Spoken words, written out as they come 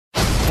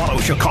Follow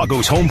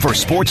Chicago's Home for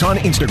Sports on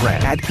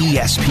Instagram at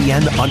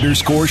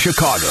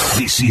ESPN_Chicago.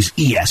 This is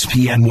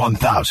ESPN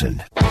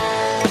 1000.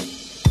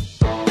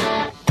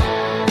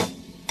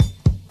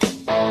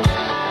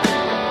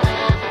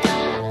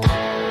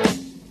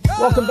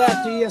 Welcome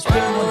back to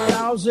ESPN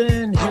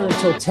 1000, here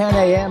until 10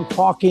 a.m.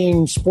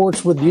 talking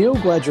sports with you.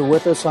 Glad you're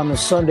with us on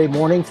this Sunday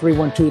morning,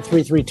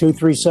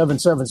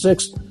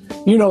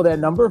 312-332-3776. You know that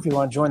number if you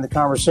want to join the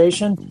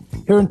conversation.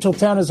 Here until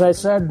 10, as I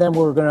said, then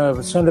we're going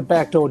to send it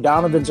back to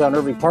O'Donovan's on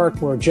Irving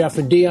Park, where Jeff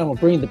and Dion will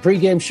bring the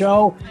pregame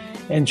show,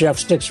 and Jeff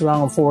sticks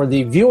around for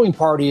the viewing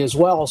party as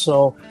well.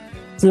 So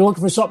if you're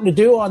looking for something to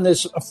do on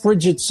this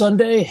frigid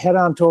Sunday, head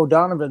on to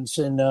O'Donovan's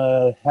and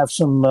have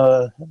some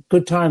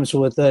good times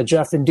with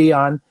Jeff and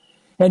Dion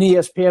and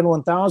ESPN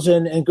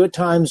 1000, and good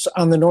times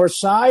on the north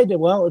side.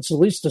 Well, it's at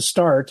least a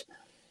start.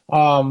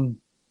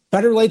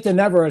 Better late than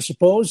never, I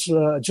suppose.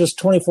 Just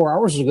 24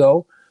 hours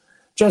ago,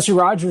 Jesse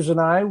Rogers and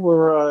I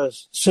were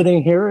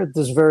sitting here at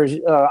this very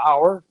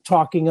hour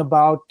talking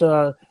about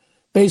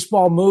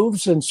baseball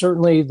moves, and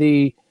certainly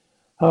the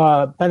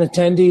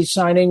Benintendi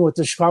signing with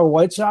the Chicago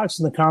White Sox,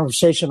 and the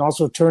conversation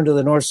also turned to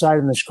the north side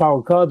and the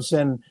Chicago Cubs,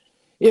 and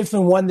if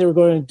and when they were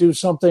going to do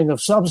something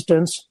of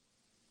substance.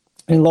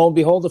 And lo and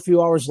behold, a few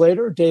hours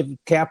later, David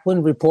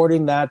Kaplan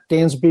reporting that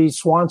Dansby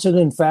Swanson,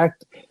 in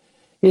fact,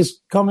 is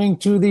coming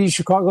to the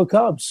Chicago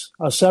Cubs,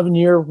 a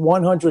 7-year,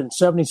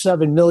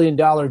 $177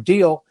 million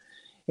deal.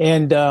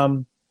 And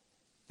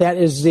that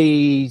is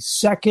the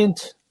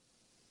second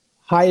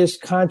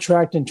highest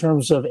contract in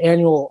terms of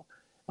annual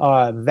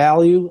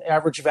value,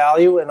 average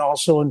value, and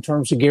also in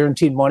terms of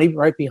guaranteed money,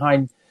 right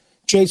behind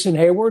Jason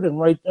Hayward and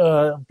right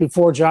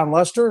before John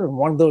Lester. And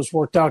one of those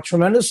worked out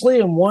tremendously,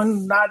 and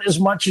one not as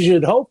much as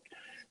you'd hoped.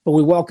 But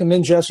we welcome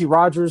in Jesse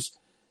Rogers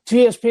to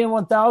ESPN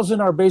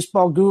 1000, our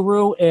baseball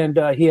guru, and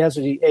he has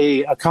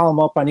a column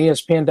up on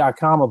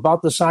ESPN.com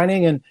about the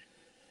signing. And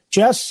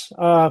Jess,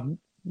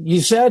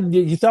 you said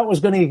you thought it was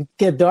going to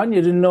get done.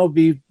 You didn't know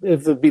if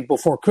it would be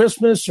before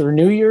Christmas or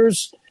New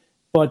Year's,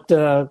 but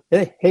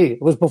hey,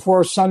 it was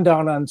before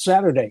sundown on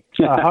Saturday.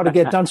 How to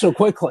get done so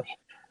quickly?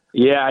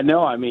 Yeah, I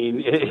know. I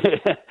mean,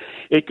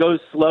 it goes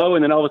slow,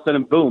 and then all of a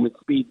sudden, boom, it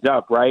speeds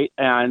up, right?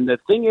 And the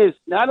thing is,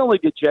 not only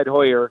did Jed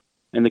Hoyer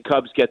and the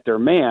Cubs get their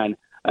man,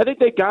 I think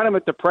they got him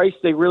at the price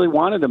they really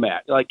wanted him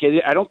at. Like,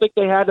 I don't think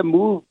they had to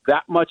move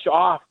that much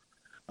off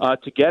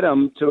to get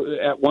him to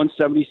at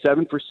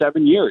 177 for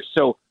 7 years.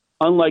 So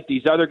unlike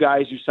these other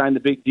guys who signed the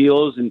big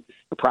deals and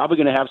are probably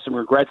going to have some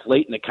regrets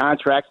late in the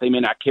contract, they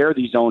may not care,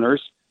 these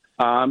owners.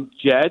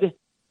 Jed,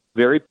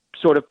 very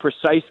sort of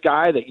precise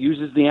guy that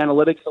uses the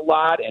analytics a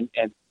lot, and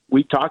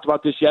we talked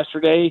about this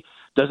yesterday,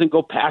 doesn't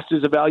go past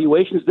his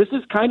evaluations. This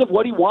is kind of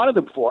what he wanted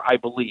him for, I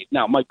believe.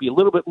 Now, it might be a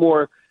little bit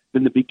more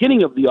than the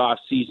beginning of the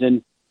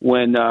offseason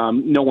when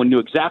no one knew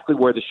exactly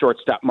where the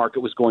shortstop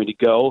market was going to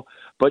go.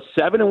 But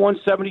 7 and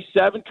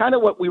 177, kind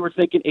of what we were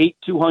thinking,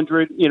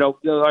 8-200,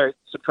 all right,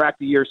 subtract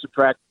the year,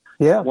 subtract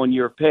 1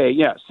 year of pay.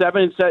 Yeah,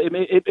 7 and 7,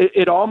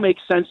 it all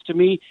makes sense to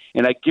me,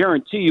 and I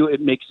guarantee you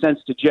it makes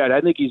sense to Jed.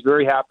 I think he's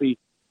very happy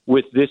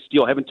with this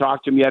deal. I haven't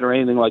talked to him yet or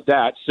anything like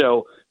that.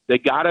 So they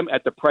got him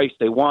at the price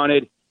they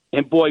wanted.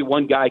 And, boy,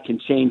 one guy can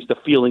change the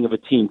feeling of a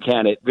team,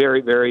 can it?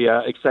 Very, very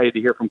excited to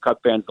hear from Cub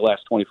fans the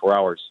last 24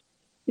 hours.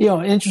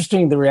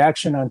 Interesting, the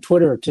reaction on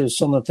Twitter to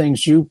some of the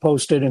things you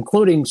posted,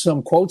 including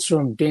some quotes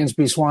from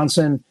Dansby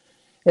Swanson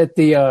at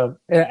the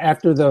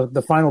after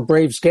the final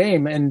Braves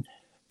game. And,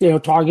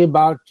 talking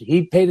about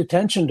he paid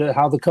attention to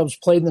how the Cubs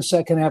played in the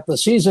second half of the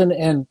season.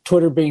 And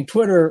Twitter being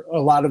Twitter, a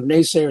lot of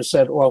naysayers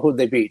said, well, who'd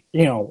they beat?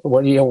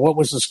 What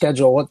was the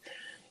schedule?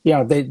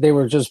 They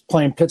were just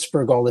playing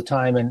Pittsburgh all the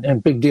time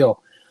and big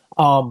deal.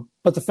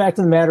 But the fact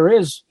of the matter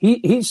is,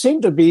 he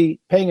seemed to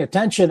be paying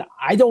attention.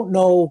 I don't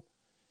know.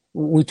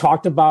 We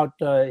talked about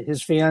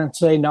his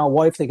fiancee, now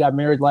wife. They got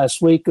married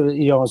last week.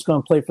 Is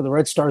going to play for the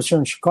Red Stars here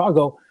in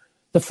Chicago.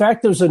 The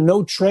fact there's a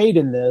no trade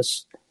in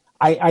this,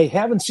 I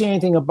haven't seen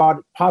anything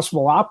about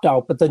possible opt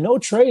out, but the no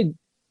trade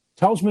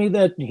tells me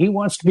that he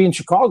wants to be in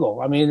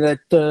Chicago. I mean that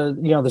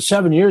the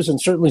 7 years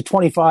and certainly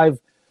 25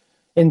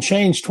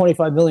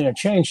 million and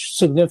change,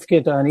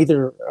 significant on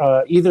either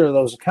of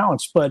those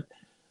accounts, but.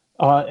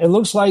 It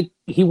looks like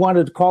he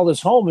wanted to call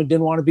this home and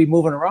didn't want to be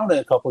moving around in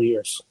a couple of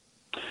years.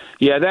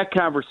 Yeah, that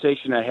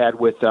conversation I had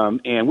with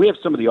and we have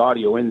some of the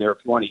audio in there if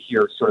you want to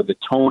hear sort of the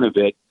tone of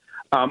it.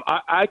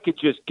 I could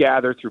just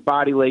gather through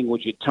body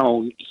language and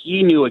tone,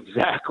 he knew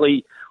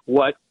exactly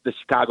what the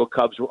Chicago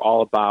Cubs were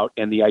all about,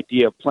 and the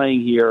idea of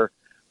playing here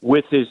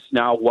with his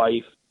now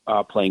wife,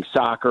 playing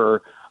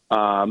soccer.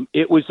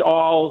 It was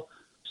all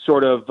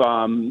sort of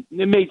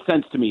it made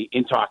sense to me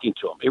in talking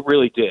to him. It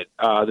really did.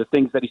 The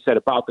things that he said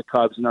about the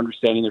Cubs and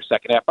understanding their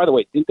second half. By the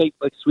way, didn't they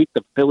sweep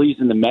the Phillies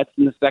and the Mets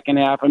in the second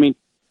half? I mean,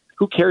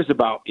 who cares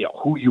about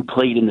who you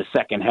played in the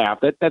second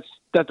half? That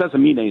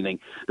doesn't mean anything.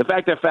 The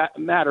fact of the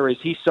matter is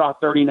he saw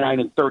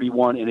 39 and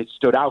 31 and it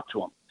stood out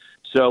to him.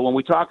 So when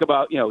we talk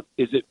about is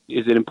it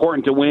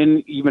important to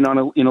win even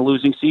in a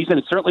losing season?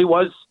 It certainly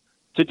was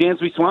to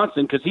Dansby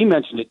Swanson because he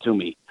mentioned it to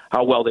me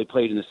how well they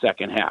played in the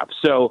second half.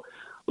 So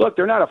look,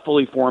 they're not a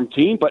fully formed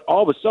team, but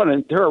all of a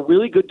sudden they're a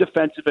really good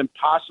defensive and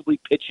possibly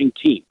pitching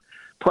team.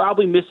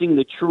 Probably missing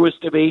the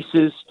truest of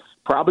aces,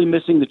 probably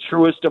missing the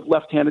truest of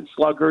left-handed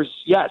sluggers,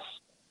 yes.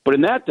 But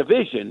in that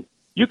division,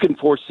 you can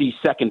foresee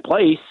second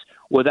place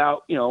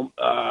without,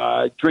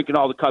 drinking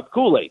all the Cub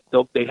Kool-Aid.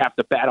 They'd have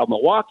to battle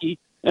Milwaukee,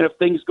 and if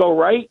things go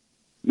right,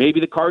 maybe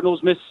the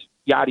Cardinals miss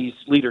Yadi's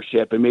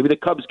leadership, and maybe the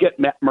Cubs get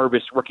Matt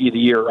Mervis Rookie of the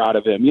Year out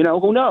of him.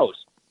 Who knows?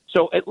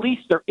 So at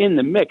least they're in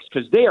the mix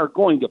because they are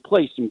going to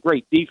play some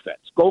great defense.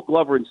 Gold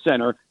Glover in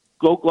center,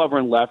 Gold Glover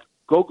in left,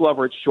 Gold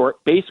Glover at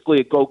short, basically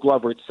a Gold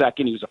Glover at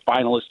second. He was a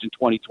finalist in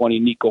 2020,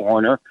 Nico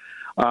Horner.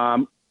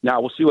 Now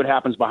we'll see what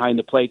happens behind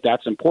the plate.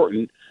 That's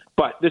important.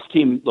 But this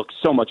team looks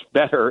so much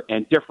better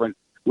and different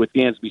with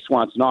Dansby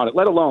Swanson on it,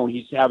 let alone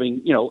he's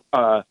having,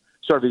 sort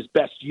of his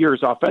best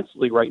years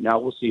offensively right now.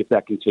 We'll see if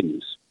that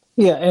continues.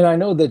 Yeah, and I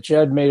know that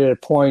Jed made it a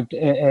point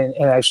and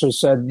actually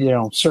said,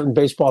 certain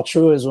baseball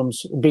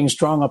truisms, being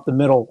strong up the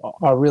middle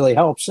really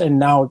helps. And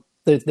now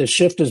the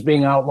shift is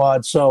being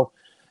outlawed. So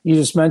you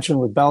just mentioned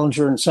with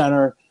Bellinger in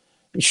center,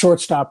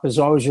 shortstop is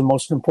always your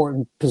most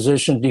important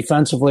position.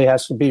 Defensively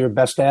has to be your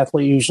best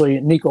athlete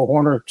usually. Nico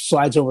Horner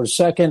slides over to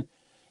second.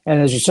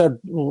 And as you said,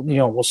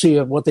 we'll see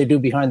what they do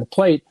behind the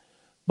plate.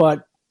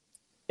 But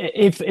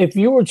if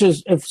you were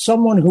if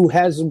someone who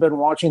hasn't been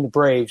watching the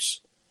Braves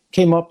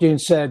came up to you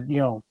and said,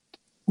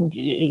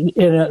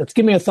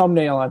 give me a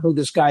thumbnail on who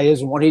this guy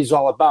is and what he's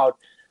all about.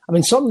 I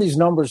mean, some of these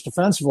numbers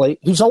defensively,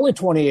 he's only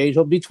 28.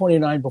 He'll be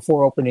 29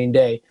 before opening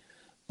day.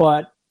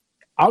 But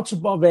outs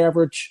above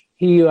average,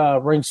 he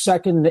ranks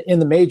second in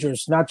the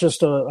majors, not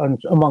just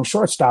among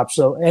shortstops,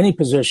 so any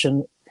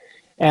position.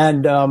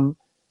 And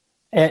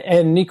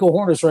Nico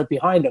Horner's right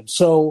behind him.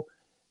 So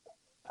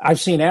I've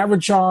seen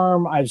average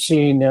arm. I've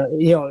seen,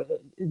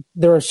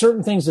 there are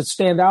certain things that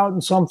stand out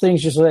and some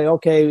things you say,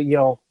 okay,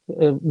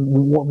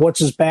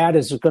 what's as bad?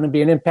 Is it going to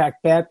be an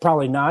impact bat?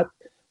 Probably not.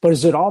 But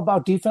is it all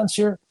about defense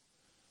here?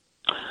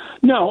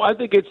 No, I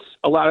think it's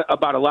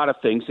about a lot of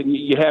things, and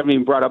you haven't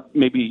even brought up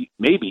maybe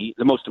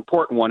the most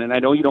important one. And I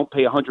know you don't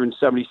pay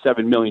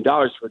 $177 million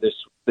for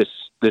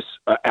this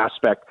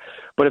aspect,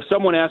 but if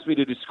someone asked me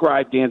to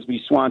describe Dansby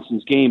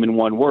Swanson's game in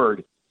one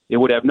word, it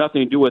would have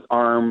nothing to do with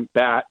arm,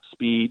 bat,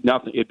 speed,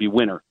 nothing. It'd be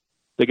winner.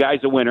 The guy's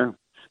a winner.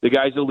 The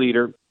guy's a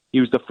leader. He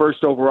was the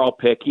first overall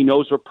pick. He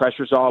knows what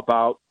pressure's all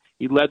about.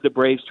 He led the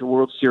Braves to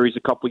World Series a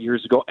couple of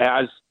years ago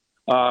as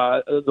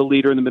the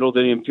leader in the middle of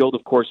the infield,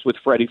 of course, with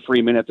Freddie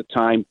Freeman at the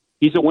time.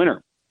 He's a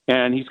winner,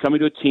 and he's coming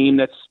to a team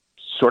that's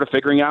sort of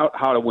figuring out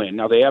how to win.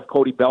 Now, they have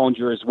Cody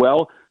Bellinger as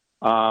well.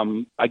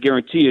 I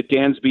guarantee you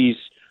Dansby's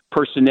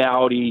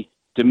personality,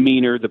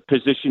 demeanor, the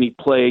position he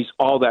plays,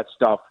 all that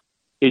stuff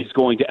is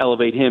going to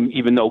elevate him,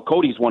 even though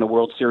Cody's won a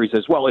World Series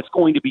as well. It's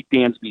going to be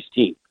Dansby's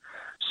team.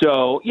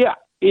 So, yeah,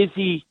 is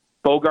he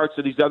Bogarts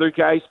or these other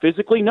guys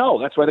physically?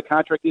 No. That's why the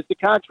contract is the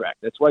contract.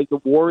 That's why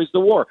the war is the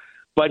war.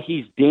 But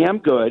he's damn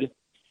good,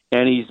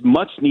 and he's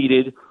much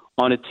needed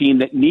on a team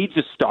that needs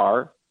a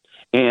star,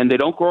 and they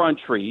don't grow on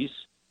trees.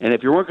 And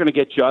if you weren't going to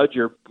get Judge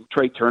or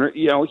Trey Turner,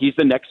 he's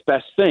the next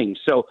best thing.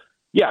 So,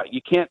 yeah,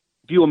 you can't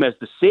view him as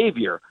the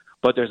savior,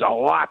 but there's a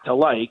lot to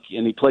like,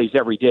 and he plays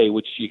every day,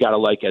 which you got to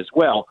like as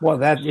well. Well,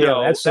 that's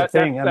the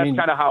thing. That's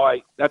kind of how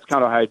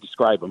I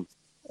describe him.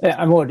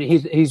 Yeah,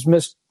 he's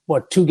missed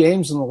 2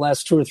 games in the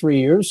last 2 or 3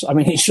 years. I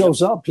mean, he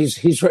shows up.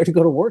 He's ready to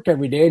go to work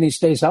every day, and he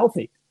stays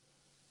healthy.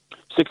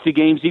 60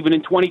 games even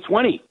in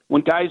 2020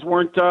 when guys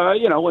weren't,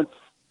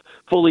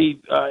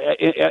 fully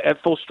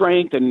at full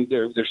strength and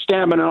their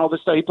stamina and all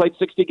this stuff. He played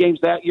 60 games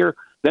that year,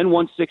 then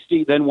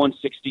 160, then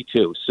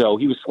 162. So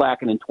he was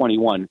slacking in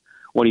 21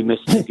 when he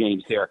missed 2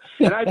 games there.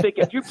 And I think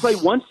if you play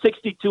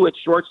 162 at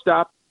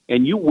shortstop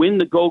and you win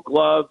the Gold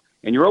Glove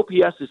and your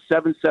OPS is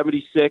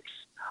 776,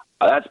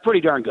 that's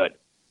pretty darn good.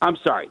 I'm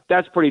sorry,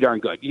 that's pretty darn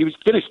good. He was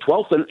finished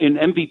 12th in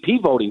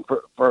MVP voting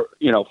for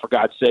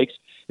God's sakes,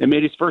 and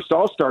made his first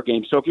All-Star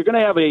game. So if you're going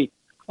to have a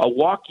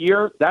walk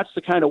year, that's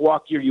the kind of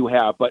walk year you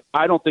have. But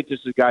I don't think this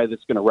is a guy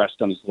that's going to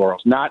rest on his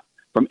laurels, not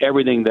from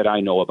everything that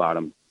I know about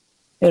him.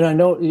 And I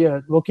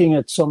know, looking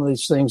at some of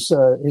these things,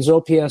 his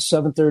OPS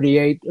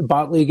 738,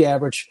 about league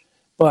average,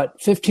 but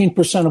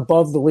 15%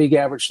 above the league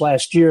average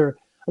last year.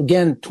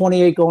 Again,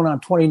 28 going on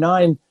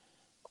 29.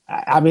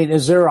 I mean,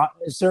 is there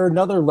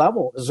another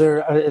level? Is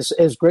there,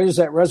 as great as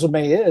that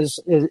resume is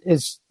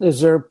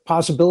there a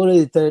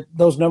possibility that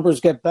those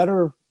numbers get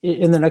better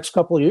in the next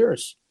couple of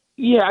years?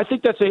 Yeah, I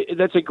think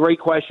that's a great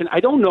question. I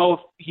don't know if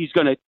he's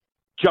going to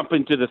jump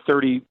into the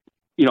 30,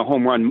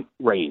 home run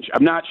range.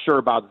 I'm not sure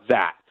about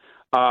that.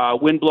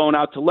 Wind blown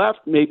out to left,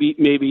 maybe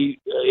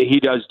he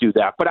does do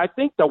that. But I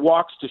think the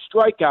walks to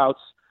strikeouts,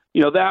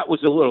 that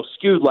was a little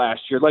skewed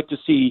last year. I'd like to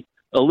see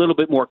a little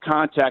bit more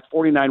contact,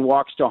 49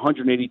 walks to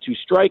 182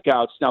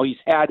 strikeouts. Now, he's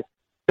had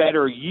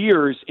better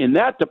years in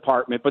that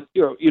department, but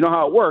you know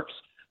how it works,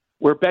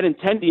 where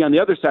Benintendi on the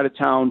other side of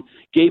town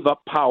gave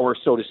up power,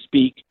 so to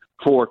speak,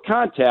 for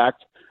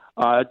contact.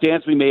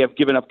 Dansby may have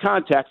given up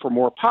contact for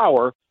more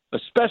power,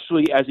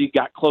 especially as he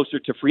got closer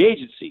to free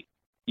agency.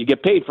 You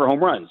get paid for home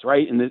runs,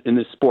 right, in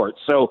this sport.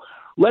 So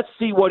let's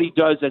see what he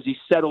does as he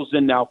settles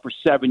in now for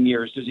 7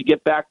 years. Does he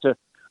get back to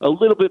a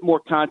little bit more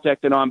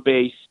contact and on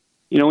base?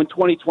 In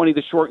 2020,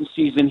 the shortened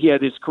season, he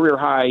had his career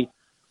high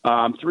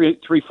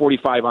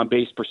 345 on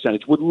base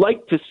percentage. Would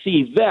like to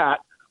see that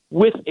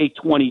with a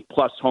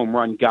 20-plus home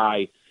run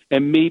guy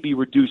and maybe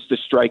reduce the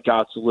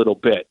strikeouts a little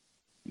bit.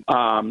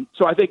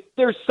 So I think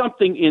there's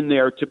something in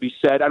there to be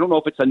said. I don't know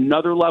if it's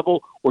another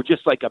level or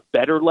just like a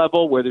better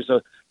level where there's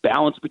a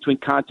balance between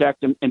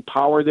contact and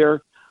power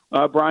there,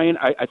 Brian.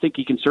 I think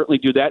he can certainly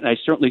do that, and I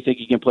certainly think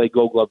he can play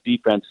Gold Glove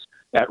defense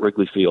at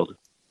Wrigley Field.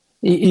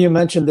 You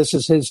mentioned this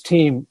is his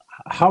team.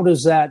 How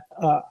does that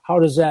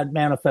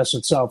manifest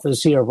itself?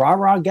 Is he a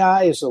rah-rah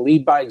guy? Is he a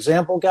lead by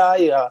example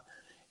guy?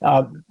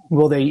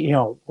 Will they?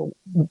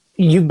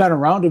 You've been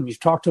around him.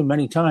 You've talked to him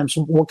many times.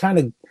 What kind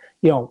of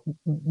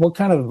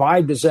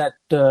vibe does that?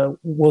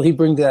 Will he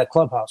bring to that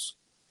clubhouse?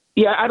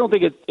 Yeah, I don't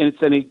think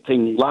it's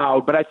anything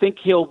loud, but I think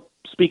he'll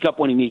speak up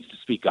when he needs to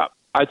speak up.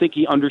 I think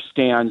he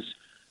understands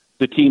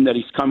the team that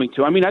he's coming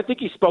to. I mean, I think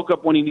he spoke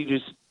up when he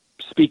needed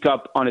to speak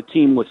up on a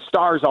team with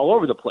stars all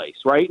over the place,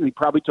 right? And he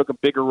probably took a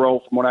bigger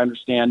role, from what I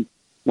understand,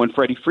 when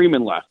Freddie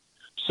Freeman left.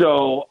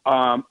 So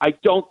I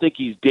don't think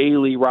he's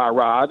daily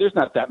rah-rah. There's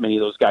not that many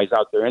of those guys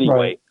out there anyway.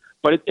 Right.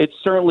 But it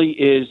certainly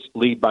is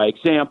lead by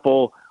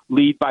example,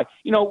 lead by,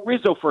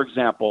 Rizzo, for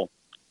example,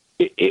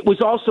 it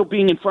was also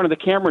being in front of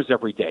the cameras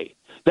every day.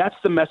 That's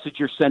the message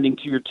you're sending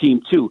to your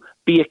team, too.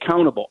 Be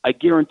accountable. I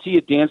guarantee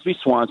you Dansby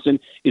Swanson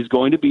is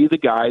going to be the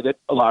guy that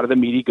a lot of the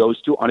media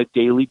goes to on a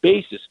daily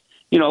basis.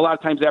 A lot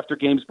of times after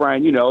games,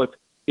 Brian,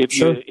 if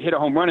Sure. you hit a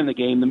home run in the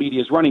game, the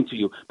media is running to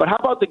you. But how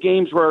about the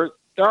games where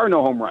there are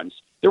no home runs?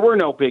 There were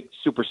no big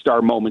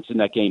superstar moments in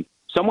that game.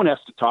 Someone has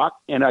to talk,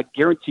 and I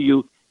guarantee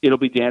you it'll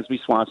be Dansby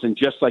Swanson,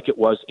 just like it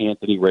was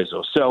Anthony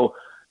Rizzo. So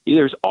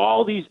there's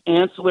all these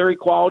ancillary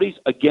qualities.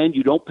 Again,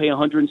 you don't pay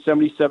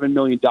 $177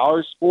 million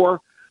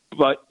for,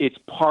 but it's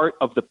part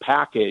of the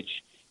package,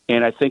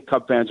 and I think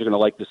Cub fans are going to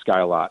like this guy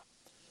a lot.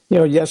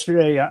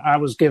 Yesterday I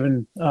was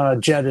giving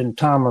Jed and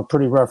Tom a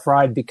pretty rough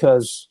ride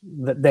because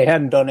they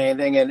hadn't done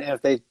anything, and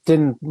if they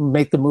didn't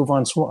make the move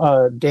on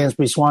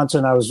Dansby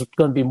Swanson, I was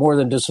going to be more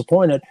than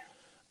disappointed.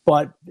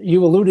 But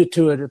you alluded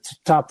to it at the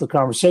top of the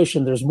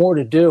conversation. There's more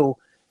to do.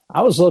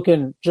 I was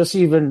looking just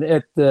even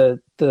at the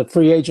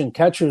free agent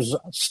catchers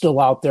still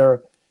out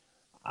there.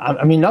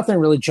 I mean, nothing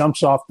really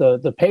jumps off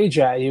the page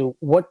at you.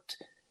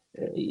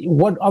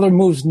 What other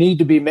moves need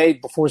to be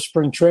made before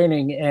spring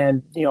training,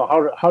 and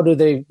how do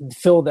they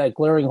fill that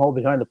glaring hole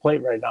behind the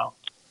plate right now?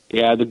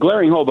 Yeah, the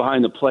glaring hole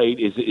behind the plate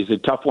is a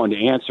tough one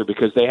to answer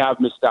because they have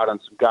missed out on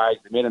some guys.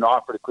 They made an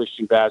offer to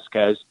Christian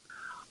Vasquez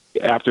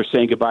after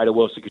saying goodbye to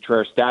Wilson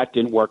Contreras. That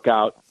didn't work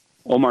out.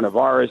 Omar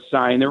Narvaez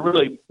signed. They're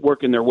really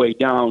working their way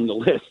down the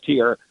list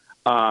here.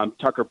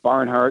 Tucker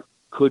Barnhart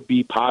could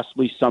be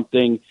possibly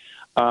something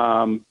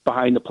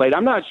behind the plate.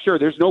 I'm not sure.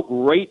 There's no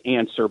great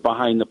answer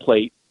behind the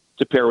plate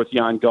to pair with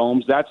Yan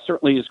Gomes. That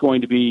certainly is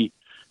going to be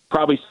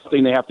probably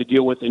something they have to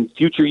deal with in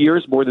future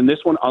years more than this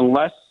one,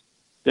 unless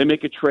they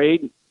make a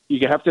trade.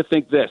 You have to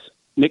think this.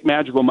 Nick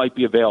Madrigal might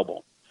be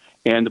available.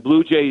 And the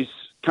Blue Jays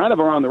kind of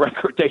are on the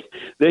record.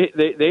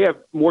 They have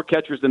more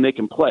catchers than they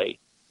can play.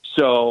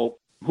 So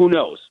who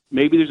knows?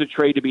 Maybe there's a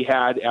trade to be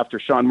had after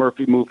Sean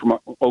Murphy moved from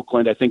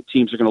Oakland. I think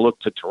teams are going to look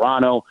to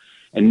Toronto.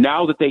 And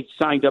now that they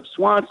signed up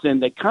Swanson,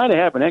 they kind of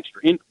have an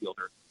extra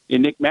infielder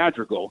in Nick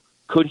Madrigal.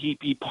 Could he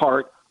be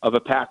part of a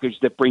package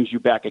that brings you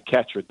back a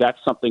catcher? That's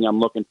something I'm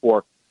looking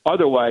for.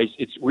 Otherwise,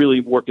 it's really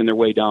working their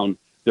way down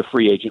the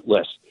free agent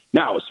list.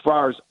 Now, as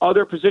far as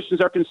other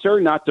positions are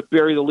concerned, not to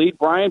bury the lead,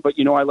 Brian, but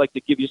I like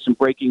to give you some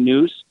breaking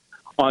news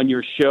on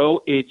your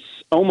show. It's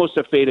almost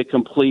a fait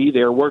accompli.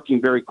 They're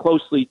working very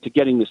closely to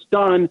getting this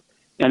done,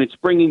 and it's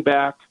bringing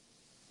back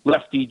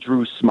lefty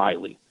Drew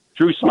Smyly.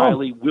 Drew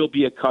Smyly will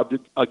be a Cub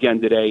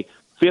again today,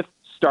 fifth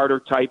starter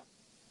type.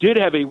 Did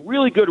have a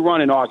really good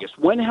run in August.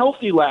 When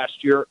healthy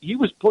last year, he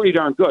was pretty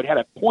darn good. Had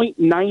a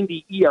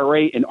 .90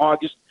 ERA in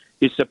August.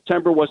 His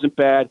September wasn't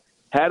bad.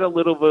 Had a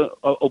little of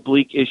an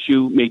oblique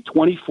issue. Made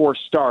 24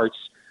 starts.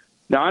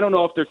 Now, I don't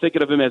know if they're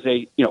thinking of him as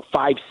a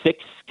 5-6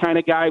 kind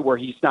of guy where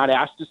he's not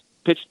asked to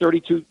pitch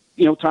 32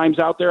 times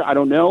out there. I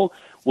don't know.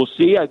 We'll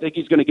see. I think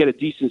he's going to get a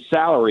decent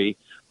salary.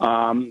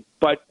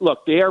 But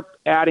look, they are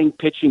adding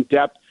pitching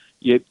depth.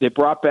 They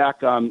brought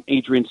back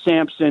Adrian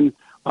Sampson.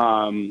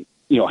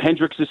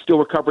 Hendricks is still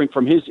recovering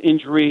from his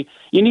injury.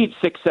 You need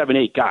 6, 7,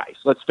 8 guys.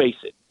 Let's face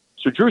it.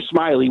 So Drew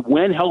Smyly,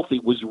 when healthy,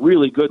 was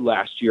really good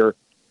last year.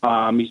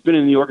 He's been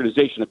in the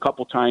organization a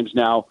couple times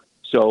now.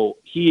 So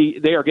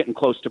they are getting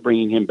close to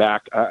bringing him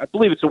back. I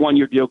believe it's a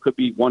 1-year deal. Could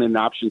be one in an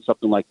option,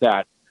 something like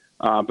that.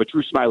 But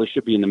Drew Smyly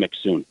should be in the mix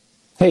soon.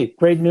 Hey,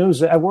 great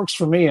news. That works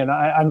for me. And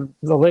I'm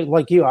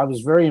like you. I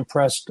was very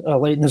impressed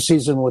late in the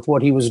season with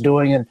what he was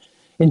doing and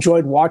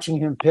enjoyed watching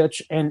him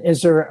pitch. And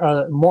is there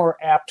a more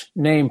apt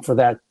name for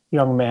that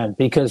young man?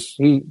 Because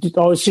he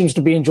always seems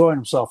to be enjoying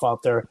himself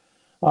out there.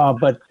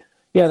 But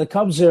yeah, the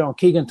Cubs,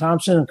 Keegan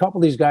Thompson and a couple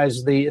of these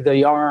guys,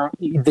 the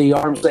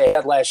arms they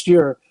had last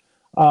year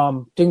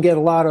didn't get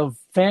a lot of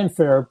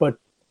fanfare, but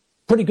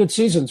pretty good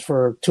seasons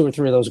for 2 or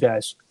 3 of those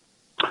guys.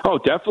 Oh,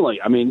 definitely.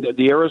 I mean,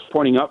 the arrow's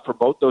pointing up for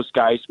both those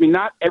guys. I mean,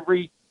 not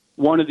every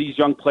one of these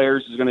young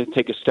players is going to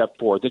take a step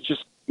forward. That's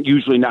just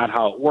usually not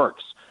how it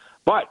works.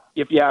 But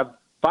if you have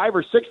 5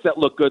 or 6 that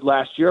looked good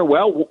last year,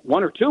 well,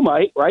 1 or 2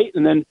 might, right?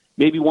 And then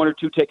maybe 1 or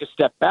 2 take a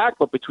step back.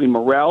 But between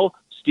Morrell,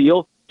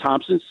 Steele,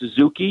 Thompson,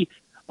 Suzuki,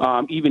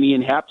 even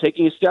Ian Happ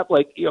taking a step,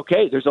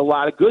 okay, there's a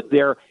lot of good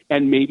there.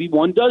 And maybe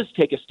one does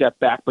take a step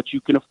back, but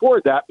you can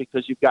afford that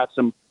because you've got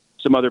some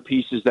other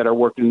pieces that are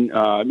working,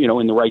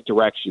 in the right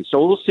direction.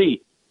 So we'll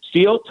see.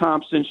 Steele,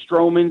 Thompson,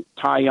 Stroman,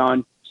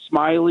 Tyon,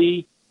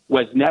 Smiley,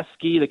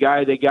 Wisniewski, the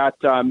guy they got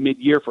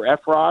mid-year for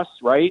Efros,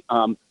 right?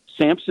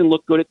 Sampson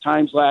looked good at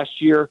times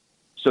last year.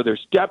 So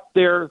there's depth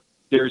there.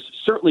 There's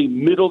certainly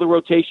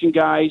middle-of-the-rotation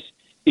guys.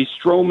 Is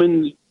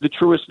Stroman the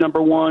truest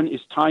number 1?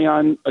 Is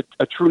Tyon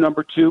a true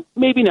number 2?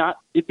 Maybe not.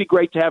 It'd be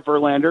great to have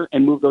Verlander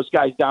and move those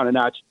guys down a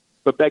notch,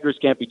 but beggars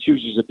can't be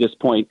choosers at this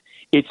point.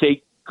 It's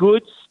a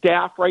good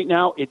staff right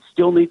now. It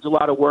still needs a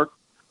lot of work.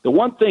 The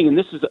one thing, and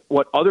this is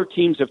what other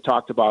teams have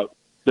talked about,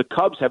 the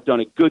Cubs have done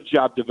a good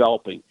job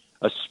developing,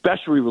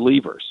 especially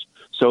relievers.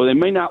 So they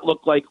may not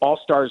look like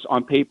all-stars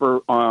on paper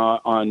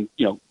on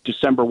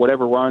December,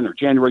 whatever we're on, or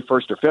January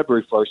 1st or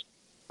February 1st.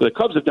 But the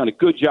Cubs have done a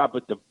good job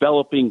at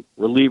developing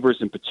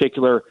relievers in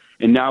particular,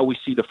 and now we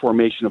see the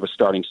formation of a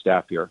starting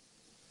staff here.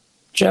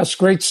 Jess,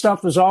 great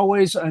stuff as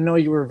always. I know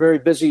you were very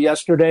busy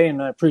yesterday,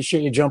 and I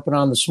appreciate you jumping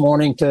on this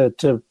morning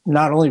to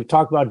not only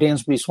talk about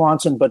Dansby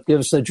Swanson, but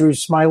give us the Drew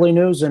Smiley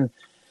news. And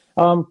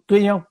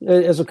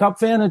as a Cub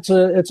fan, it's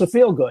a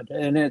feel good,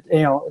 and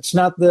it's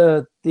not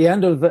the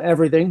end of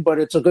everything, but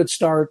it's a good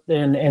start,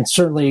 and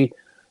certainly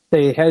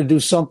they had to do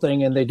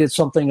something, and they did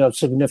something of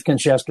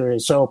significance yesterday.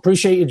 So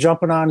appreciate you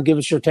jumping on and give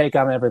us your take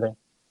on everything.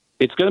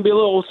 It's going to be a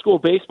little old school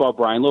baseball,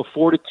 Brian. A little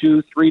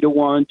 4-2,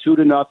 3-1,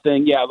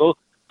 2-0. Yeah,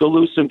 they'll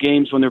lose some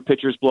games when their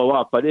pitchers blow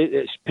up, but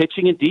it's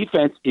pitching and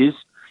defense is,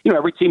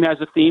 every team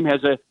has a theme,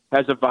 has a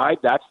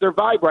vibe. That's their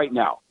vibe right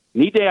now.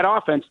 Need to add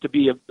offense to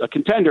be a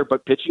contender,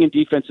 but pitching and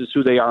defense is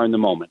who they are in the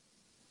moment.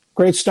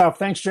 Great stuff.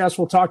 Thanks, Jess.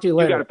 We'll talk to you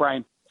later. You got it,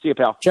 Brian. See you,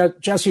 pal.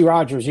 Jesse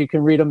Rogers. You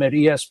can read him at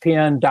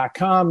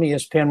ESPN.com,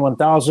 ESPN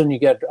 1000. You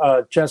get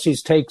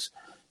Jesse's takes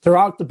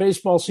throughout the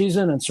baseball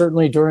season and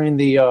certainly during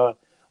the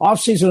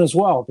offseason as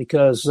well,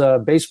 because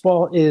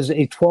baseball is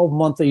a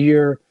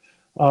 12-month-a-year.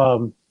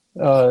 There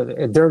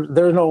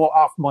are no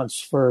off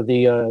months for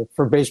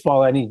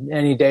baseball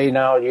any day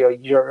now.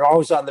 You're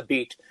always on the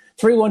beat.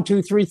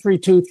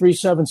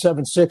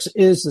 312-332-3776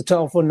 is the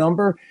telephone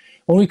number.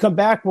 When we come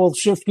back, we'll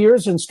shift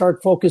gears and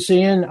start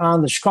focusing in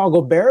on the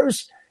Chicago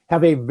Bears.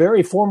 Have a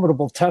very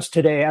formidable test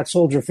today at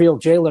Soldier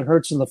Field. Jalen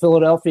Hurts and the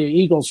Philadelphia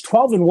Eagles,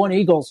 12-1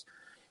 Eagles,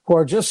 who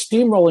are just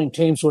steamrolling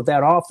teams with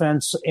that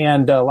offense.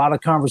 And a lot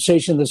of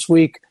conversation this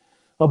week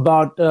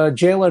about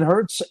Jalen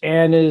Hurts,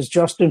 and is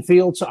Justin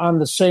Fields on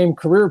the same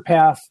career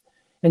path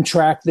and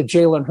track that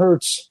Jalen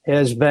Hurts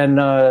has been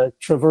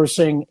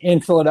traversing in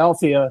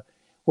Philadelphia,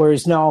 where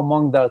he's now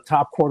among the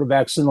top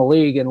quarterbacks in the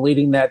league and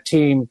leading that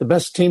team, the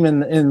best team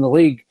in the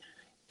league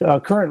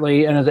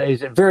currently, and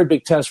it's a very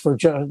big test for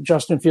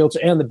Justin Fields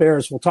and the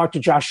Bears. We'll talk to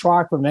Josh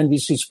Schrock from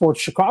NBC Sports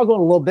Chicago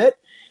in a little bit.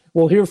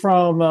 We'll hear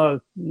from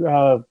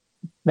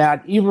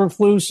Matt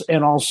Eberflus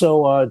and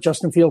also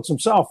Justin Fields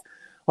himself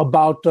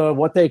about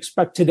what they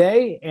expect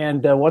today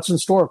and what's in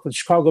store for the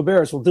Chicago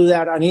Bears. We'll do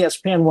that on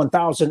ESPN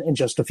 1000 in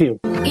just a few.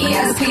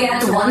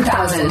 ESPN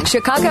 1000,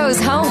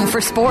 Chicago's home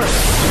for sports.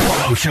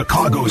 Follow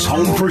Chicago's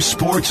home for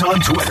sports on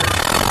Twitter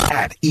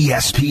at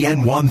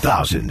ESPN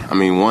 1000. I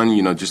mean,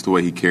 one, just the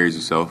way he carries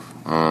himself.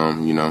 I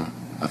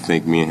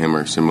think me and him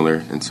are similar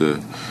into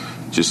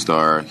just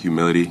our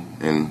humility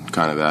and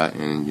kind of that.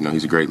 And,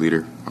 he's a great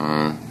leader,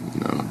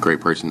 great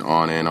person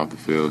on and off the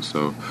field.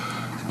 So,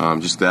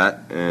 just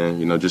that,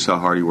 and just how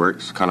hard he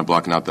works, kind of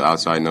blocking out the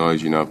outside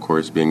noise. Of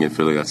course, being in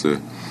Philly, that's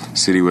a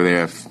city where they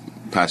have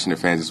passionate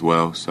fans as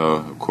well. So,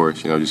 of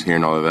course, just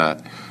hearing all of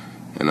that,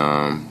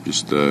 and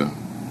just the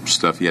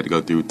stuff he had to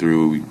go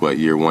through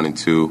year 1 and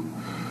 2,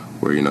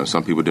 where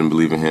some people didn't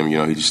believe in him.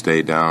 He just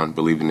stayed down,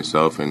 believed in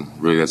himself, and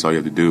really that's all you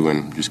have to do,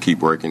 and just keep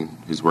working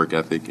his work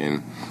ethic.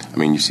 And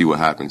you see what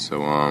happens.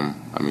 So,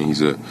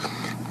 he's a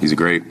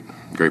great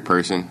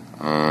person,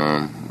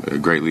 a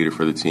great leader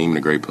for the team, and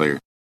a great player.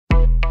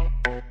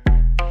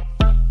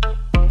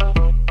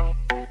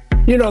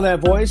 You know that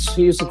voice.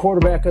 He's the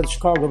quarterback of the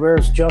Chicago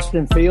Bears,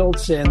 Justin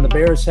Fields, and the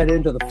Bears head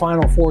into the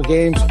final 4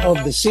 games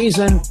of the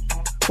season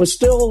with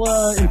still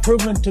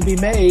improvement to be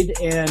made,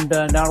 and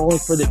not only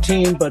for the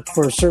team, but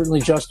for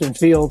certainly Justin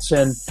Fields.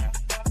 And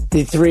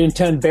the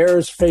 3-10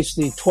 Bears face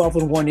the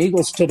 12-1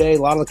 Eagles today. A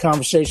lot of the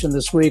conversation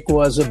this week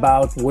was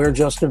about where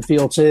Justin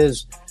Fields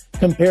is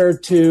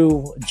compared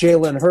to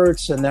Jalen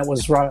Hurts, and that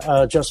was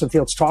Justin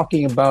Fields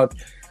talking about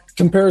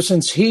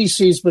comparisons he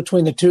sees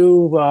between the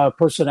two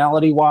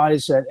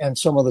personality-wise and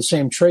some of the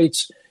same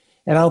traits.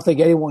 And I don't think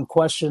anyone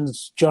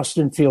questions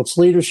Justin Fields'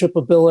 leadership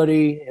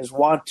ability, his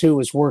want to,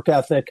 his work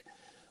ethic.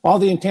 All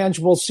the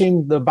intangibles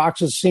the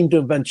boxes seem to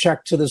have been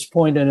checked to this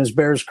point in his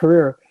Bears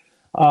career.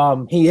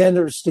 He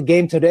enters the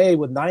game today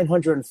with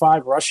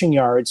 905 rushing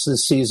yards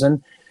this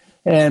season,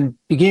 And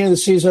beginning of the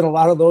season, a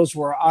lot of those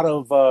were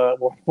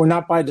were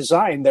not by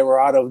design. They were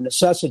out of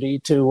necessity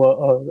to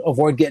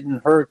avoid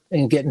getting hurt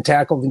and getting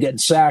tackled and getting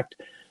sacked.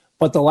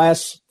 But the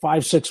last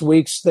 5-6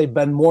 weeks, they've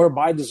been more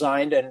by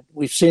design, and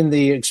we've seen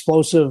the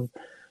explosive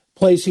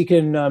plays he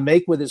can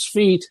make with his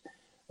feet.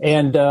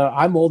 And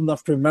I'm old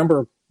enough to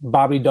remember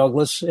Bobby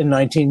Douglas in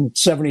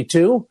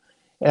 1972,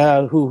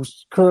 who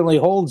currently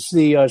holds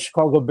the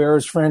Chicago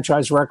Bears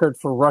franchise record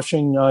for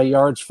rushing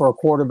yards for a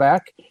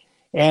quarterback.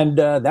 And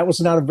that was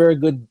not a very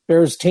good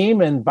Bears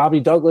team, and Bobby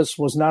Douglas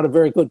was not a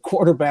very good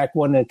quarterback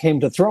when it came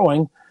to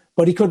throwing,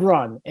 but he could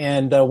run.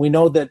 And we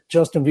know that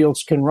Justin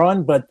Fields can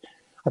run, but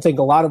I think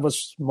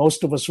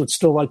most of us would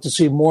still like to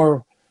see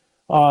more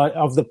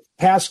of the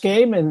pass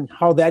game and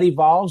how that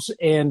evolves,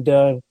 and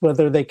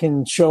whether they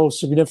can show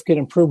significant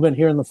improvement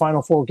here in the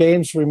final 4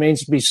 games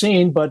remains to be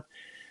seen. But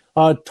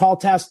tall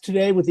task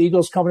today with the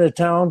Eagles coming to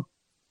town.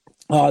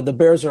 The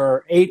Bears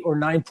are 8 or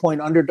 9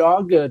 point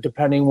underdog,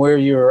 depending where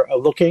you're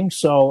looking.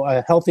 So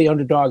a healthy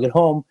underdog at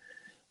home,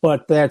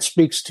 but that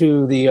speaks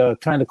to the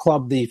kind of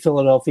club the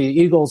Philadelphia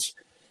Eagles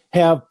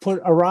have put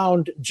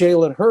around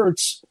Jalen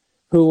Hurts,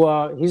 who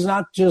he's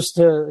not just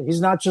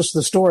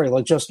the story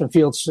like Justin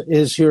Fields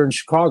is here in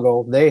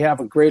Chicago. They have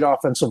a great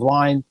offensive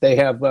line. They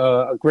have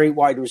a great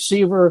wide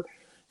receiver.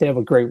 They have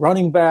a great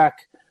running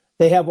back.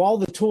 They have all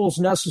the tools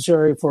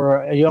necessary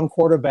for a young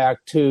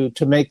quarterback to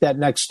make that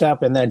next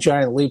step and that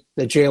giant leap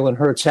that Jalen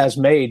Hurts has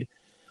made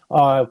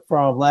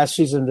from last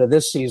season to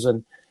this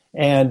season.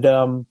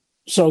 And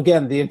so,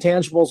 again, the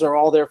intangibles are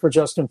all there for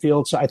Justin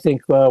Fields. I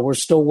think we're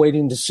still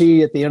waiting to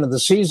see at the end of the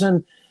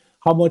season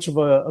how much of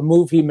a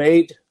move he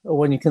made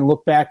when you can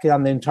look back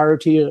on the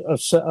entirety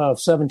of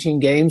 17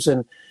 games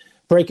and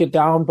break it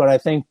down. But I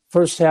think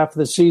first half of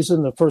the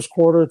season, the first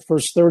quarter, the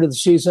first third of the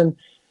season,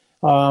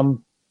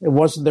 there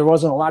wasn't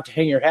a lot to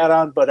hang your hat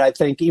on, but I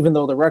think even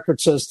though the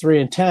record says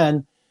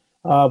 3-10,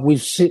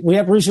 we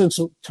have reasons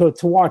to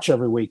watch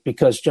every week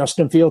because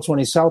Justin Fields, when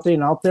he's healthy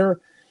and out there,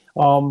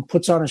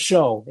 puts on a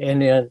show,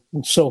 and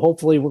so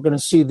hopefully we're going to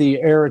see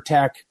the air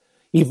attack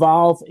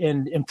evolve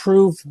and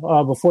improve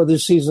before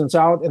this season's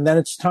out, and then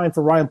it's time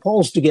for Ryan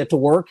Poles to get to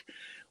work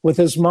with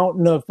his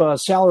mountain of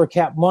salary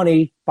cap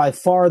money. By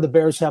far, the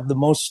Bears have the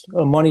most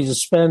money to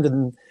spend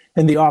in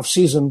the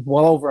offseason,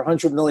 well over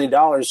 $100 million.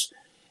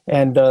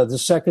 And the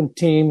second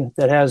team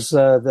that has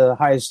the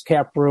highest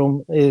cap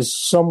room is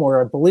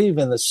somewhere, I believe,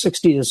 in the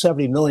 $60 to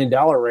 $70 million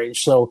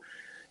range. So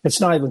it's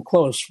not even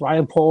close.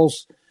 Ryan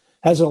Poles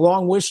has a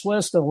long wish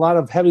list and a lot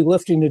of heavy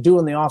lifting to do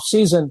in the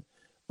offseason,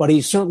 but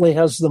he certainly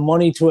has the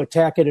money to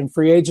attack it in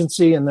free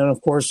agency. And then,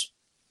 of course,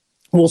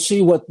 we'll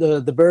see what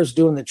the Bears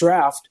do in the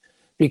draft,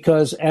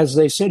 because as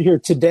they sit here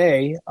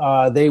today,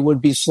 they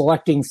would be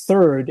selecting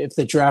third if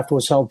the draft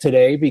was held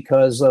today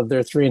because of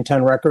their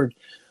 3-10 record.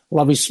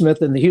 Lovie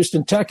Smith and the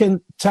Houston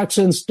Texans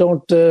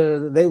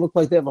they look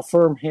like they have a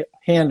firm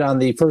hand on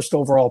the first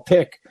overall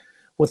pick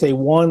with a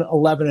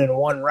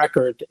 1-11-1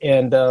 record.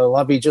 And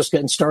Lovie just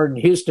getting started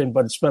in Houston,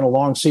 but it's been a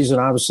long season,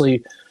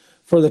 obviously,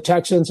 for the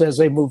Texans as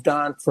they moved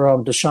on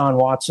from Deshaun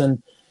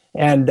Watson.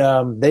 And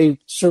they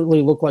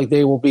certainly look like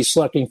they will be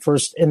selecting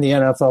first in the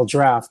NFL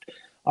draft.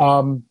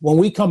 When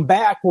we come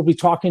back, we'll be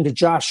talking to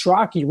Josh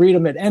Schrock. You read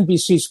him at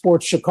NBC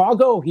Sports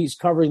Chicago. He's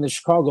covering the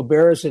Chicago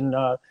Bears and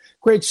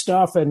great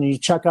stuff. And you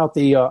check out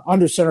the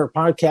Under Center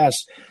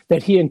podcast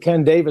that he and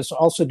Ken Davis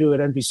also do at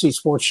NBC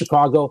Sports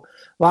Chicago.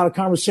 A lot of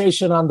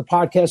conversation on the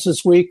podcast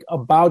this week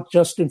about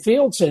Justin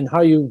Fields and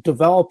how you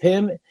develop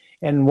him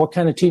and what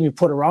kind of team you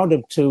put around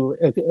him to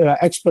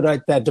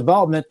expedite that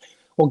development.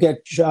 We'll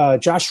get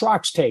Josh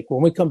Schrock's take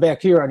when we come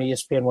back here on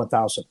ESPN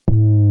 1000.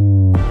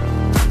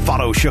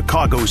 Follow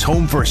Chicago's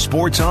Home for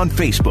Sports on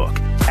Facebook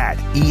at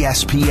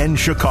ESPN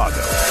Chicago.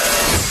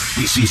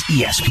 This is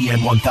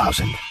ESPN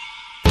 1000.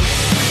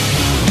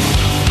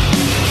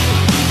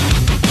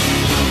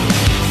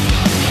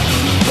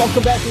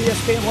 Welcome back to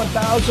ESPN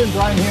 1000.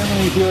 Brian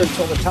Hanley here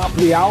until the top of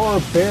the hour.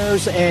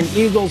 Bears and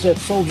Eagles at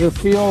Soldier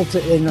Field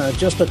in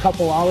just a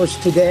couple hours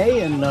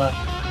today. And the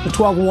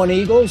 12-1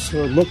 Eagles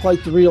look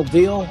like the real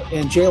deal.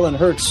 And Jalen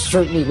Hurts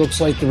certainly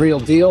looks like the real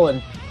deal.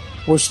 And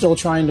we're still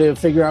trying to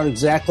figure out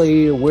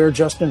exactly where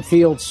Justin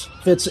Fields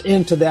fits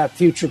into that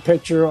future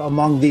picture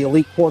among the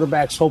elite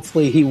quarterbacks.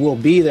 Hopefully he will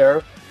be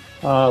there,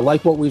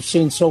 like what we've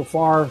seen so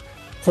far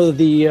for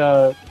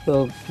the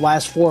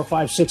last 4,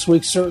 5, 6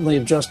 weeks, certainly,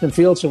 of Justin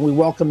Fields. And we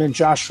welcome in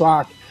Josh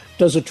Schrock.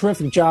 Does a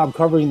terrific job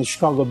covering the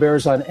Chicago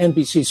Bears on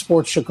NBC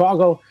Sports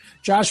Chicago.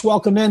 Josh,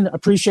 welcome in.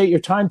 Appreciate your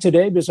time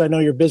today because I know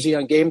you're busy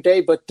on game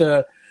day, but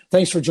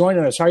thanks for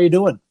joining us. How are you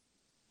doing?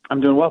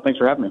 I'm doing well. Thanks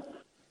for having me.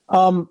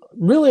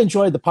 Really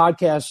enjoyed the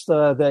podcast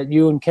that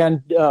you and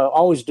Ken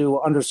always do,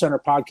 Under Center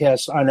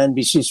podcasts on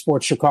NBC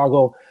Sports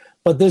Chicago.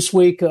 But this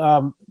week,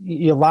 a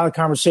lot of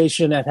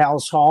conversation at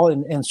Hallis Hall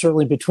and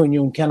certainly between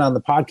you and Ken on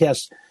the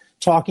podcast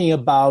talking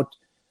about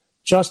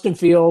Justin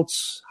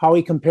Fields, how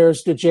he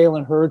compares to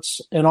Jalen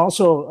Hurts. And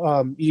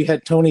also you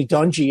had Tony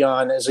Dungy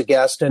on as a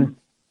guest, and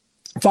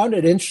found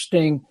it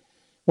interesting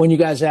when you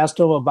guys asked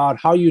him about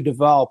how you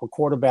develop a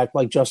quarterback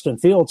like Justin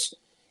Fields.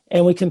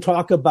 And we can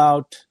talk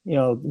about,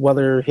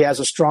 whether he has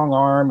a strong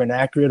arm, an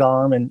accurate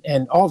arm,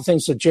 and all the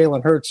things that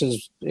Jalen Hurts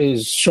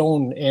is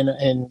shown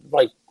in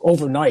like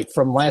overnight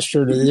from last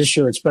year to this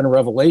year. It's been a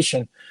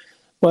revelation.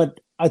 But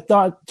I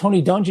thought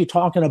Tony Dungy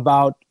talking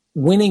about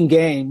winning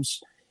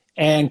games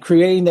and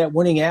creating that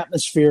winning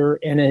atmosphere.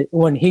 And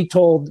when he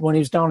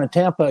was down in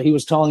Tampa, he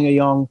was telling a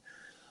young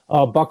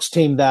Bucs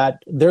team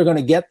that they're going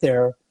to get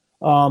there.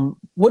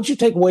 What did you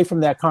take away from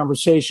that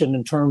conversation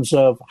in terms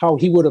of how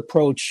he would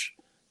approach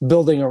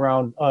building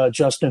around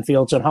Justin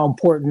Fields and how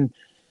important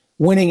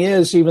winning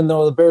is? Even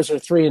though the Bears are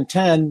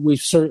 3-10,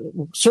 we've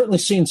certainly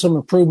seen some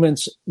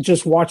improvements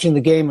just watching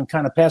the game and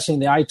kind of passing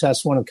the eye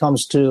test when it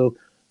comes to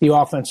the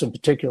offense in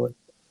particular.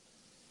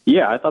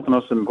 Yeah, I thought the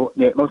most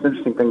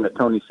interesting thing that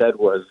Tony said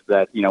was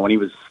that, when he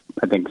was,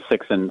 I think,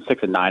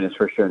 6-9 his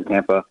first year in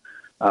Tampa,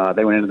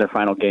 they went into their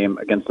final game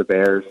against the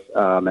Bears,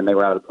 and they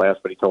were out of the playoffs,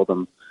 but he told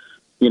them,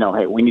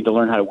 hey, we need to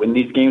learn how to win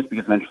these games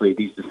because eventually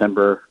these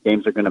December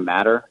games are going to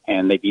matter.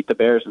 And they beat the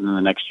Bears, and then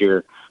the next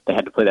year they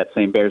had to play that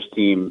same Bears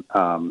team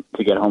to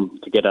get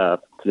a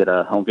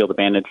home field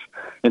advantage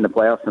in the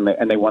playoffs,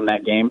 and they won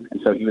that game. And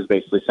so he was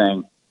basically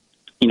saying,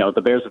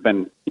 the Bears have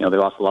been, they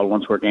lost a lot of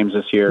one-score games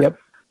this year, yep.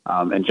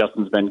 And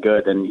Justin's been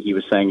good. And he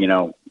was saying,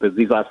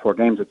 these last 4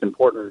 games, it's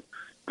important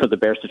for the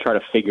Bears to try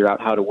to figure out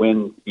how to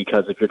win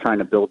because if you're trying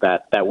to build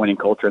that winning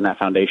culture and that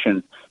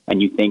foundation,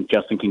 and you think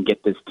Justin can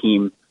get this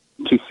team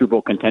to Super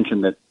Bowl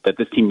contention, that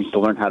this team needs to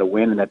learn how to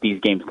win and that these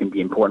games can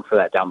be important for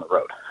that down the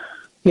road.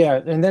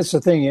 Yeah, and that's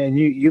the thing. And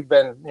you've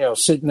been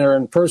sitting there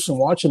in person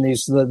watching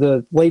these,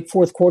 the late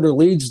fourth quarter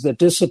leads that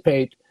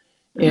dissipate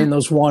in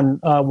those one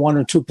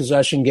or two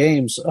possession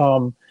games.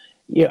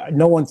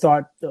 No one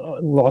thought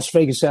Las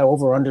Vegas had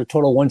over under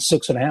total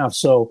 6.5.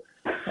 So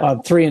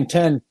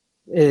 3-10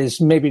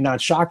 is maybe not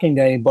shocking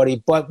to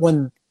anybody. But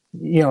when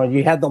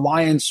you had the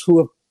Lions, who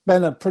have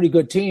been a pretty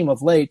good team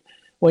of late,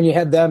 when you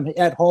had them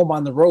at home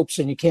on the ropes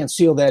and you can't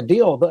seal that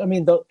deal. I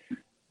mean,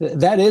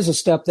 that is a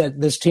step that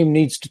this team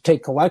needs to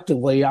take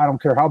collectively. I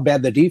don't care how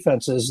bad the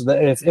defense is.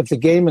 If the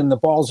game and the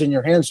ball's in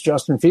your hands,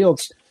 Justin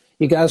Fields,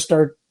 you got to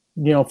start,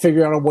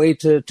 figure out a way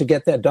to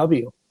get that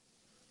W.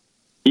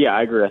 Yeah,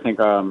 I agree. I think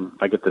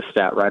if I get the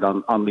stat right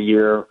on the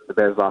year, the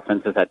Bears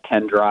offense has had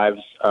 10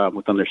 drives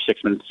with under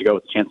 6 minutes to go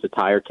with a chance to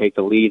tie or take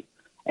the lead.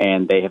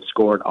 And they have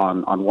scored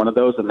on one of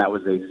those, and that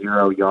was a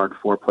 0-yard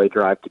 4-play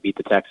drive to beat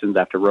the Texans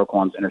after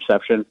Roquan's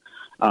interception.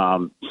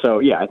 So,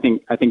 yeah, I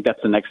think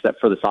that's the next step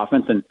for this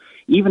offense. And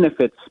even if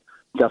it's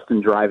Justin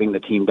driving the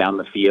team down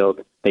the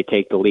field, they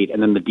take the lead, and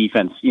then the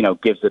defense,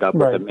 gives it up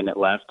with a minute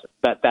left,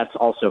 that's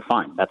also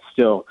fine. That's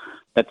still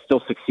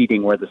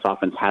succeeding where this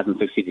offense hasn't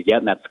succeeded yet,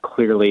 and that's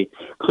clearly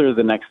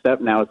the next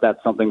step. Now, is that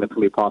something that's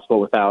going to be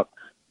possible without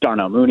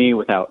Darnell Mooney,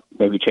 without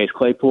maybe Chase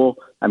Claypool?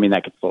 I mean,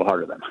 that gets a little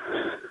harder then.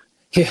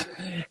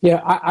 Yeah.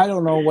 I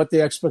don't know what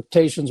the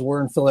expectations were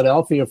in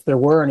Philadelphia, if there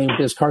were any,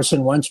 because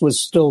Carson Wentz was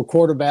still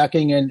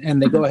quarterbacking,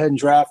 and they go ahead and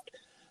draft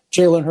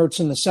Jalen Hurts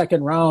in the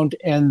second round,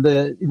 and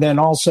then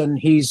all of a sudden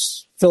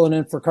he's filling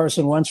in for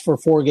Carson Wentz for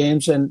 4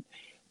 games. And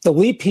the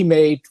leap he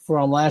made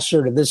from last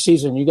year to this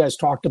season, you guys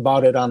talked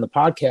about it on the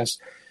podcast.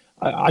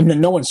 I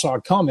mean, no one saw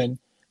it coming.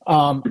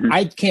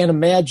 I can't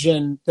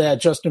imagine that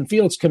Justin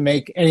Fields can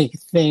make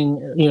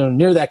anything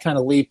near that kind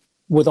of leap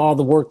with all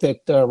the work that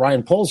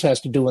Ryan Poles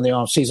has to do in the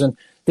offseason.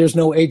 There's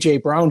no A.J.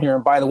 Brown here.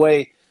 And by the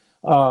way,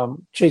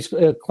 Chase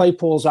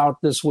Claypool's out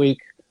this week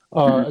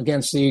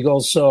against the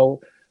Eagles.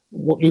 So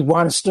you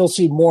want to still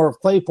see more of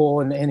Claypool,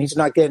 and he's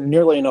not getting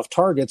nearly enough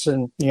targets.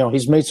 And,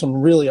 he's made some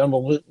really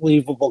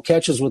unbelievable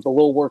catches with the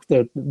little work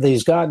that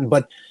he's gotten.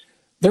 But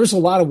there's a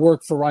lot of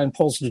work for Ryan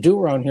Poles to do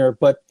around here.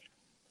 But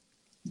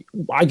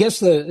I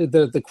guess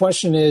the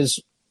question is,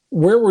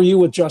 where were you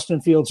with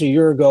Justin Fields a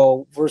year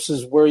ago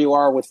versus where you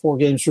are with 4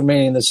 games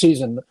remaining in the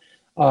season?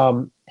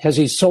 Has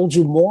he sold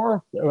you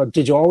more? Or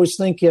did you always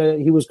think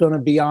he was going to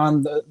be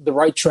on the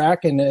right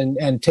track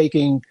and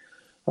taking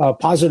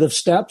positive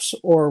steps?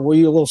 Or were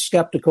you a little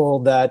skeptical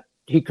that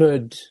he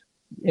could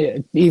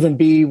even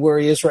be where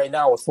he is right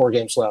now with 4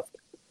 games left?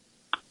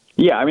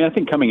 Yeah, I mean, I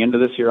think coming into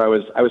this year, I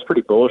was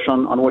pretty bullish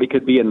on what he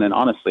could be. And then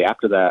honestly,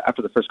 after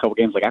the first couple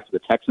games, like after the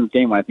Texans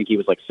game, when I think he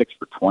was like 6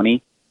 for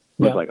 20,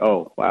 it was like,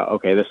 oh wow,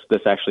 okay,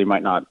 this actually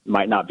might not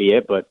be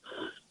it. But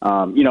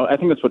I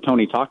think that's what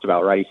Tony talked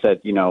about, right? He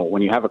said,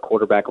 when you have a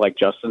quarterback like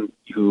Justin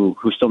who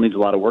still needs a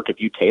lot of work,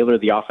 if you tailor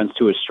the offense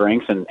to his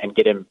strengths and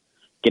get him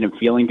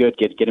feeling good,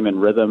 get him in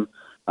rhythm,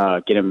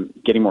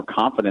 getting more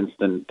confidence,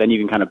 then you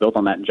can kind of build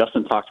on that. And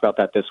Justin talked about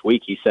that this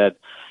week. He said,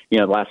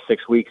 the last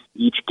 6 weeks,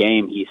 each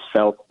game he's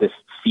felt this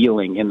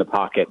feeling in the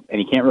pocket, and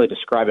he can't really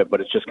describe it,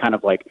 but it's just kind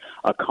of like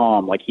a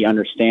calm, like he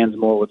understands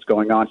more what's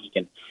going on.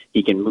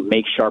 He can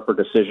make sharper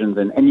decisions,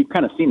 and you've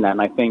kind of seen that.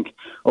 And I think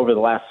over the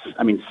last,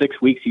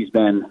 6 weeks, he's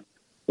been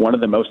one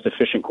of the most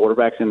efficient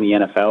quarterbacks in the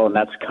NFL, and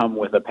that's come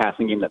with a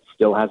passing game that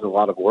still has a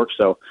lot of work.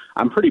 So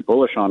I'm pretty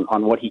bullish on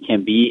what he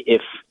can be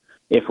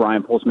if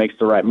Ryan Poles makes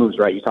the right moves,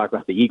 right? You talk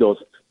about the Eagles.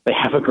 They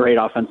have a great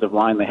offensive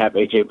line. They have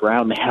A.J.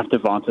 Brown. They have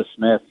Devonta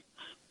Smith.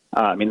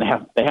 I mean,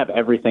 they have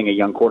everything a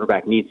young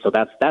quarterback needs. So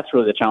that's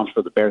really the challenge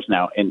for the Bears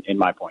now, in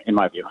my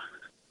view.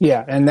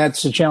 Yeah, and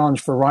that's a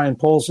challenge for Ryan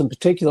Poles in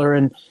particular.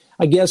 And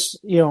I guess,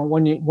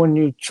 when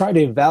you try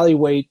to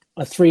evaluate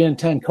a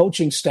 3-10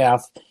 coaching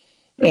staff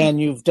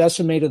and you've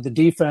decimated the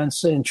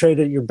defense and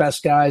traded your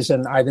best guys,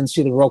 and I didn't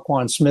see the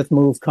Roquan Smith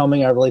move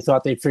coming. I really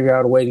thought they'd figure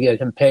out a way to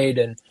get him paid.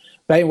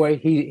 But anyway,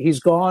 he's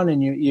gone,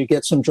 and you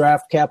get some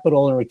draft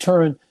capital in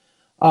return.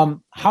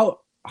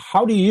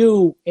 How do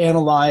you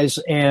analyze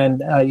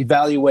and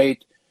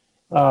evaluate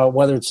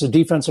whether it's the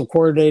defensive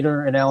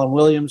coordinator and Alan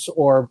Williams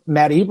or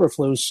Matt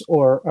Eberflus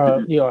or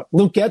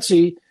Luke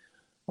Getsy?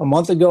 A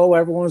month ago,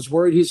 everyone was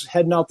worried he's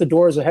heading out the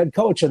door as a head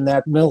coach, and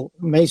that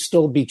may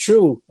still be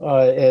true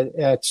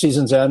at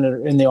season's end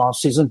or in the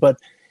offseason. But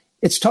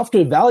it's tough to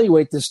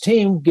evaluate this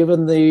team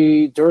given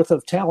the dearth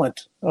of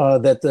talent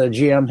that the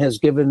GM has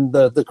given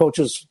the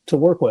coaches to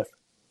work with.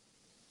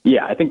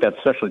 Yeah, I think that's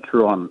especially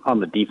true on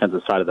the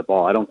defensive side of the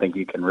ball. I don't think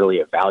you can really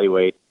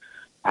evaluate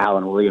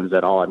Alan Williams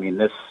at all. I mean,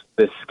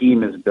 this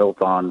scheme is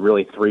built on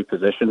really three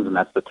positions, and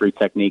that's the three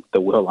technique,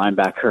 the will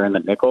linebacker, and the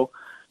nickel.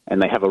 And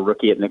they have a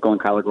rookie at nickel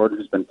and Kyler Gordon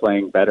who's been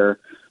playing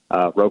better.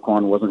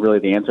 Roquan wasn't really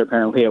the answer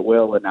apparently at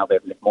will, and now they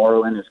have Nick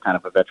Moreland who's kind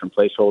of a veteran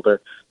placeholder.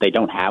 They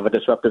don't have a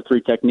disruptive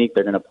three technique.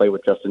 They're going to play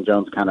with Justin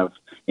Jones kind of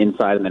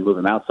inside and then move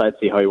him outside,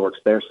 see how he works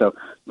there. So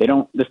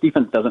this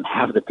defense doesn't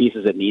have the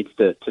pieces it needs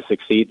to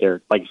succeed.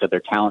 They're, like you said, they're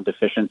talent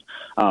deficient.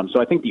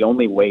 So I think the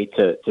only way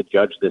to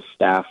judge this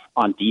staff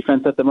on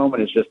defense at the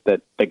moment is just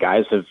that the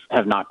guys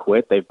have not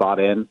quit. They've bought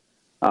in.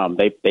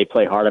 They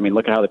play hard. I mean,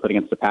 look at how they played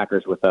against the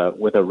Packers with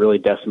a really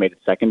decimated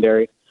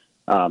secondary.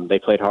 They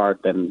played hard.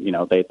 Then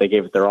they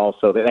gave it their all.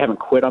 So they haven't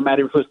quit on Matt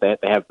Eberflus.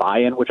 They have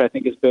buy-in, which I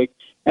think is big.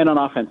 And on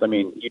offense, I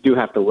mean, you do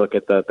have to look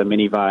at the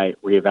mini-vi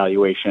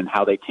reevaluation,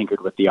 how they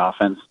tinkered with the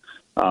offense.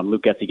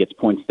 Luke Getsy gets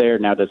points there.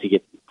 Now does he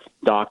get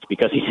docked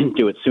because he didn't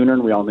do it sooner?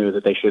 And we all knew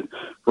that they should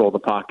roll the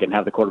pocket and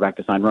have the quarterback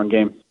design run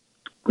game.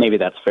 Maybe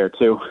that's fair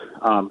too.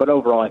 But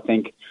overall, I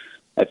think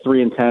at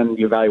 3-10,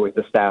 you evaluate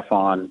the staff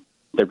on.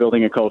 They're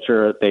building a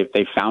culture.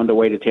 They've found a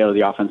way to tailor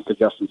the offense to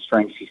Justin's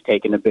strengths. He's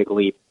taken a big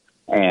leap,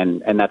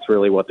 and that's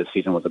really what this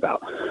season was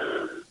about.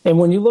 And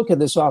when you look at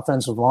this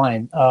offensive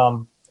line,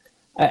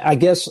 I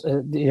guess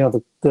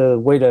the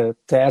way to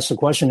ask the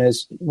question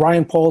is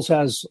Ryan Poles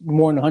has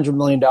more than $100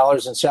 million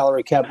in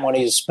salary cap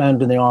money to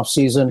spend in the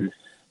offseason.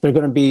 They're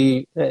going to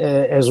be,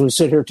 as we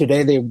sit here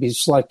today, they would be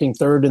selecting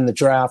third in the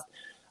draft.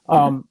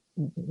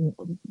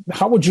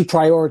 How would you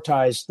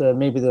prioritize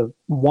maybe the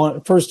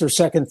first or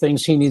second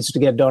things he needs to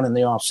get done in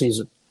the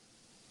offseason?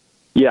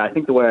 Yeah, I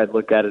think the way I'd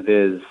look at it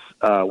is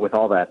with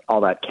all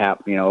that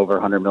cap, over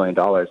 $100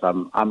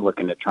 million. I'm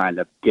looking at trying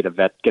to get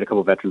a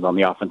couple veterans on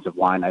the offensive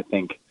line. I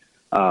think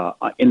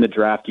in the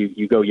draft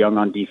you go young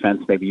on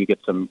defense. Maybe you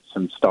get some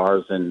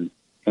stars on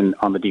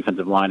the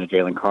defensive line of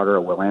Jalen Carter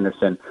or Will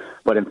Anderson.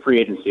 But in free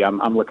agency,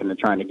 I'm looking at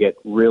trying to get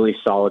really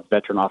solid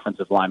veteran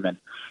offensive linemen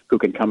who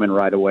can come in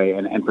right away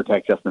and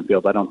protect Justin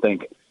Fields. I don't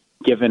think,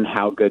 given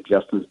how good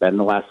Justin's been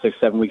the last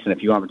 6-7 weeks, and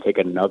if you want to take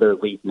another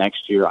leap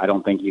next year, I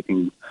don't think you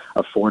can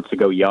afford to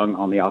go young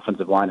on the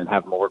offensive line and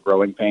have more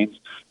growing pains.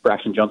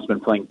 Braxton Jones has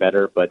been playing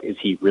better, but is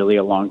he really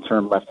a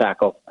long-term left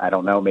tackle? I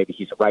don't know. Maybe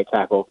he's a right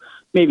tackle.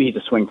 Maybe he's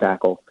a swing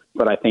tackle.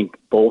 But I think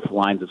both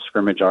lines of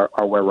scrimmage are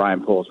where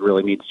Ryan Poles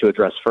really needs to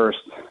address first.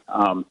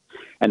 And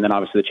then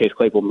obviously the Chase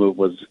Claypool move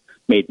was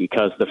made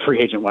because the free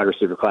agent wide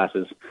receiver class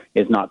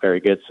is not very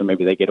good, so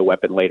maybe they get a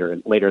weapon later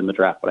in the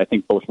draft. But I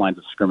think both lines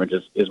of scrimmage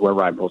is where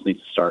Ryan Poles needs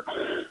to start.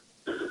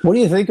 What do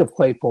you think of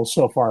Claypool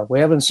so far? We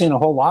haven't seen a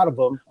whole lot of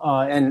him,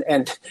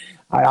 and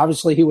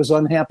obviously he was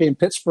unhappy in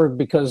Pittsburgh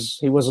because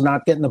he was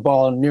not getting the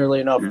ball nearly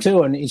enough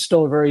too, and he's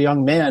still a very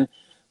young man.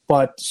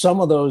 But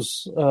some of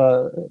those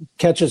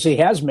catches he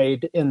has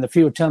made in the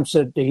few attempts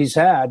that he's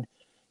had,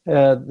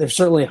 they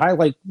certainly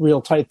highlight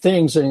real type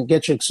things and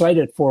get you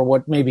excited for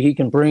what maybe he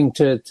can bring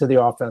to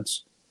the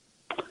offense.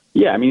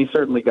 Yeah, I mean, he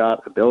certainly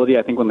got ability.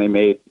 I think when they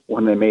made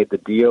the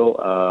deal,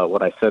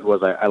 what I said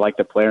was I liked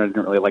the player and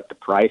didn't really like the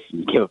price,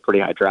 and give a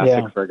pretty high draft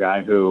pick for a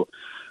guy who,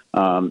 the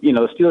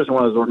Steelers are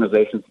one of those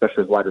organizations,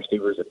 especially as wide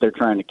receivers, if they're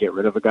trying to get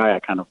rid of a guy,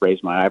 I kind of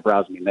raise my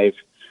eyebrows. I mean,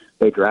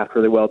 they draft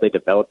really well, they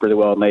develop really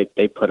well, and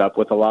they put up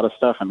with a lot of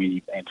stuff. I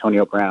mean,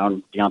 Antonio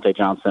Brown, Deontay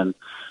Johnson,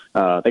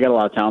 they got a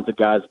lot of talented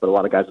guys, but a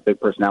lot of guys with big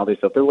personalities.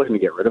 So if they're looking to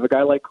get rid of a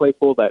guy like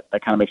Claypool, that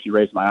kind of makes me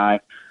raise my eye.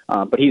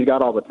 But he's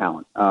got all the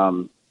talent.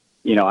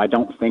 I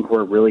don't think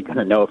we're really going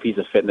to know if he's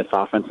a fit in this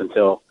offense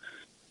until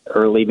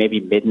early, maybe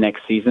mid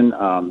next season.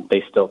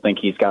 They still think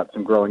he's got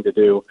some growing to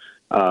do.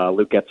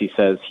 Luke Getsy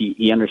says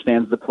he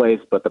understands the plays,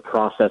 but the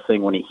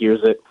processing when he hears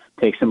it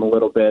takes him a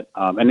little bit.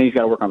 And then he's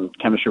got to work on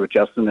chemistry with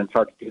Justin, and it's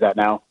hard to do that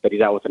now that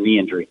he's out with a knee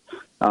injury.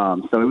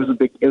 So it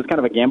was kind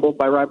of a gamble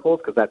by Ryan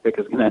Poles because that pick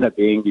is going to end up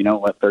being,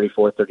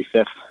 34th,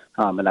 35th,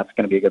 and that's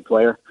going to be a good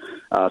player.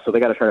 So they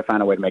got to try to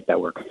find a way to make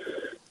that work.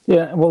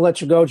 Yeah, we'll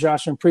let you go,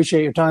 Josh, and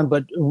appreciate your time.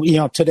 But,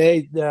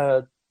 today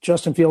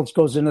Justin Fields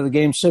goes into the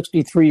game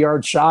 63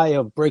 yards shy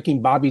of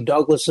breaking Bobby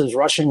Douglas's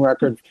rushing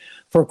record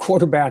for a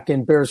quarterback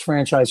in Bears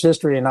franchise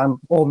history. And I'm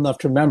old enough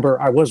to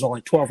remember, I was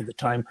only 12 at the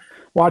time,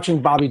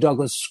 watching Bobby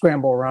Douglas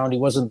scramble around. He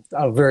wasn't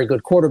a very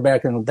good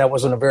quarterback, and that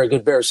wasn't a very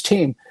good Bears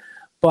team.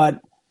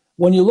 But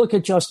when you look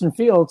at Justin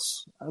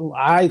Fields,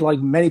 I, like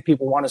many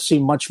people, want to see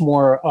much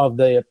more of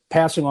the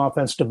passing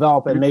offense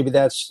develop, and maybe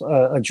that's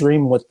a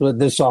dream with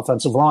this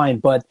offensive line.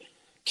 But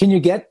can you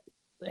get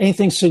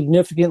anything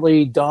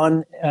significantly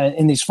done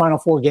in these final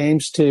 4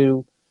 games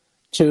to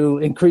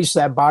increase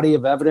that body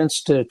of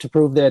evidence to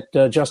prove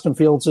that Justin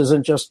Fields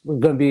isn't just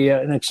going to be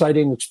an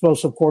exciting,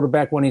 explosive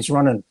quarterback when he's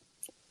running?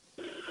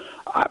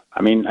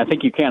 I mean, I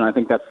think you can. I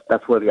think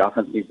that's where the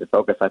offense needs to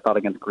focus. I thought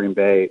against Green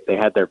Bay, they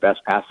had their best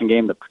passing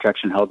game. The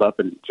protection held up,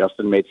 and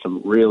Justin made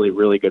some really,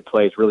 really good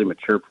plays, really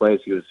mature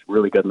plays. He was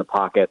really good in the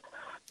pocket,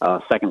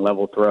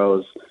 second-level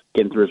throws,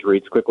 getting through his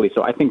reads quickly.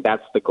 So I think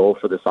that's the goal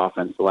for this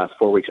offense the last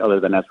 4 weeks, other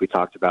than, as we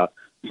talked about,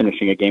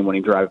 finishing a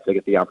game-winning drive if they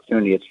get the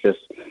opportunity. It's just,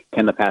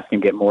 can the pass game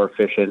get more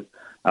efficient,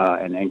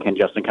 and can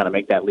Justin kind of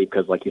make that leap?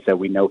 Because, like you said,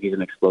 we know he's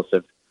an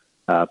explosive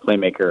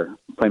playmaker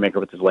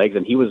with his legs,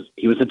 and he was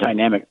a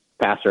dynamic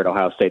passer at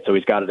Ohio State, so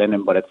he's got it in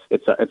him. But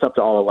it's up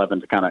to all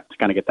 11 to kind of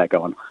get that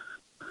going.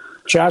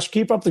 Josh,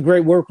 keep up the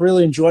great work.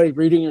 Really enjoy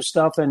reading your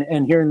stuff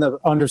and hearing the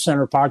Under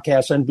Center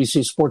podcast,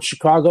 NBC Sports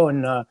Chicago.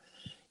 And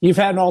you've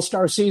had an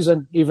all-star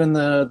season, even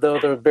though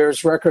the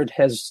Bears record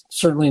has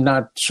certainly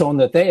not shown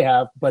that they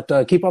have. But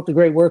keep up the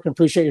great work and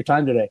appreciate your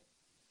time today.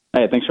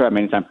 Hey, thanks for having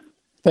me anytime.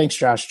 Thanks,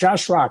 Josh.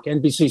 Josh Rock,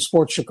 NBC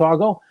Sports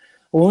Chicago.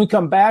 When we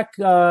come back,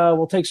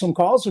 we'll take some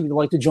calls. If you'd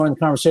like to join the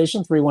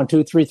conversation,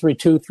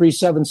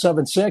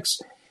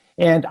 312-332-3776.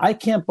 And I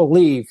can't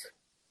believe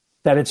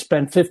that it's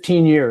been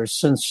 15 years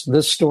since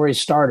this story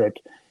started.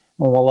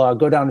 And we'll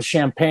go down to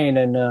Champaign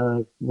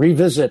and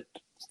revisit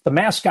the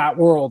mascot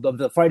world of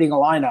the Fighting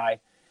Illini.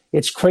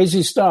 It's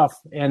crazy stuff.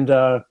 And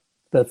the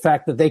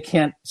fact that they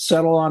can't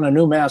settle on a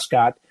new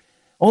mascot.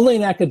 Only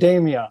in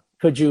academia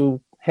could you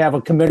have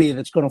a committee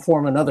that's going to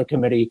form another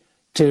committee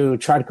to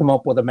try to come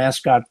up with a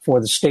mascot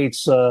for the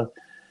state's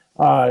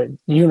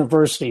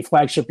university,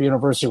 flagship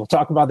university. We'll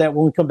talk about that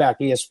when we come back.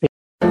 ESPN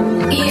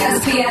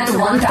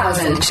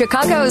 1000,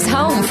 Chicago's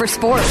home for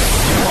sports.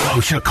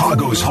 Follow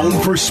Chicago's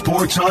home for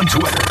sports on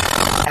Twitter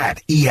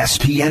at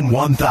ESPN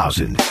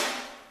 1000.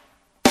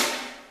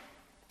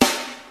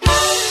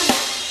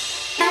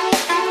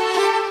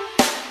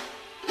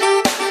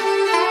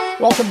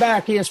 Welcome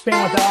back, ESPN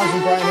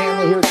 1000. Brian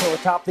Hanley here till the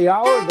top of the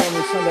hour. Then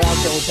we send it out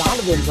to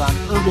O'Donovan's on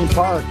Irving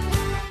Park,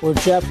 where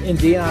Jeff and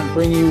Dion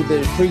bring you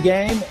the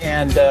pregame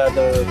and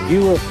the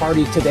viewer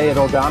party today at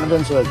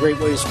O'Donovan's. A great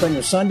way to spend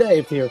your Sunday.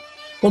 If you're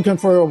looking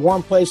for a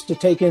warm place to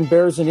take in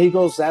Bears and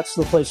Eagles, that's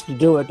the place to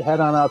do it.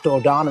 Head on out to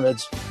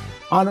O'Donovan's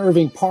on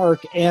Irving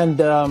Park. And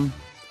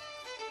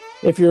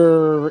if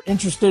you're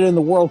interested in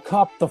the World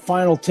Cup, the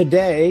final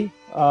today,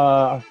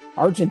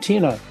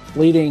 Argentina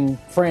leading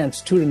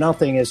France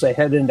 2-0 as they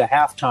head into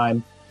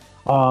halftime.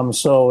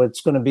 So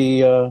it's going to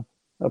be a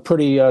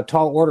pretty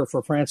tall order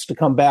for France to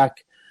come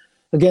back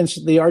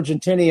against the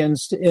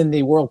Argentinians in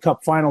the World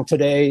Cup final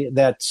today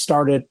that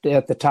started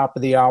at the top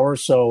of the hour.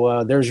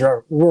 So there's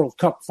your World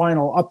Cup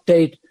final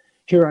update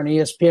here on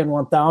ESPN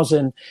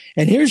 1000.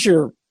 And here's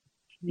your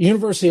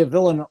University of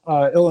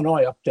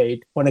Illinois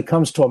update when it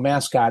comes to a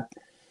mascot.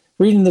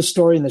 Reading the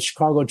story in the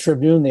Chicago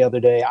Tribune the other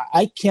day,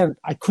 I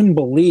couldn't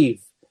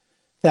believe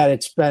that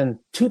it's been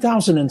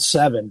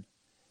 2007.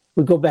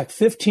 We go back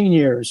 15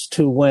 years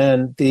to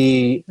when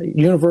the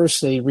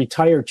university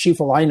retired Chief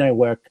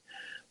Illiniwek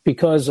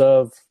because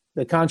of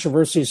the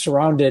controversy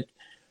surrounded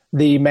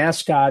the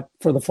mascot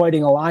for the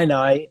Fighting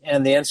Illini,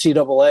 and the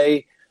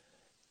NCAA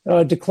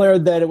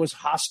declared that it was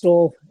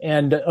hostile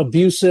and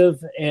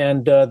abusive,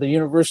 and the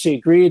university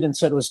agreed and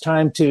said it was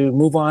time to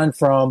move on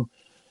from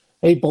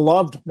a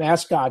beloved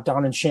mascot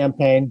down in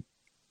Champaign,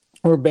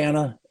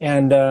 Urbana,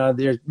 and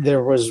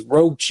there was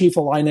rogue Chief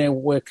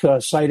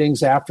Illiniwek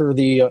sightings after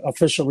the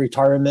official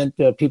retirement.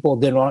 People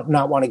did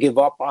not want to give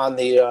up on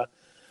the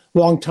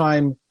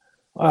longtime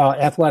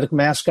athletic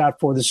mascot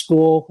for the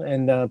school,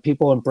 and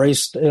people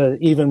embraced,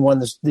 even when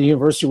the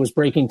university was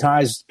breaking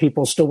ties,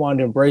 people still wanted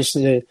to embrace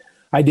the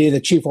idea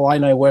that Chief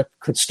Illiniwek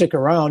could stick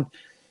around.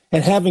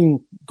 And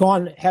having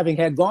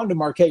had gone to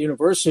Marquette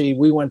University,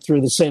 we went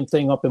through the same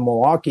thing up in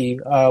Milwaukee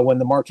when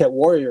the Marquette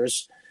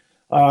Warriors,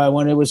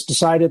 when it was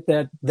decided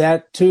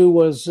that too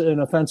was an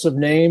offensive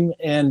name,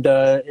 and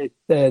they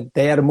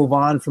had to move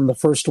on from the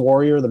first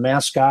Warrior, the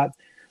mascot.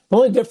 The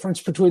only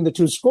difference between the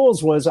two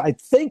schools was, I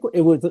think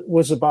it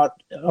was about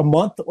a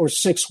month or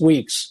 6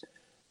 weeks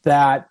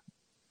that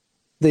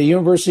the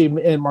University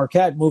in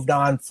Marquette moved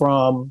on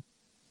from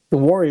the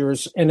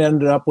Warriors and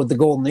ended up with the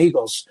Golden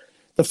Eagles.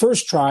 The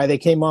first try, they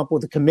came up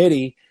with a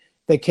committee.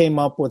 They came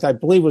up with, I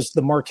believe, was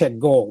the Marquette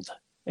Gold,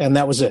 and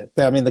that was it.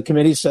 I mean, the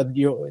committee said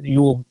you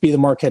will be the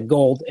Marquette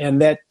Gold,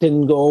 and that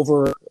didn't go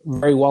over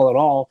very well at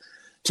all,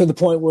 to the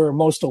point where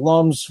most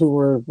alums who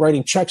were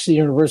writing checks to the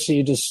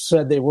university just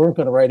said they weren't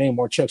going to write any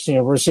more checks to the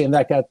university, and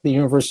that got the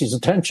university's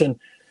attention.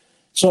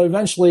 So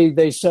eventually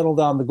they settled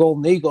on the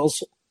Golden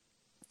Eagles.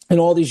 And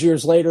all these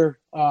years later,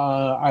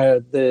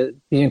 the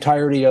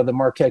entirety of the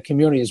Marquette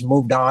community has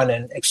moved on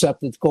and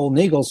accepted the Golden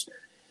Eagles.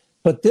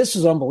 But this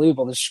is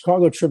unbelievable. The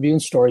Chicago Tribune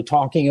story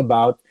talking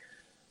about,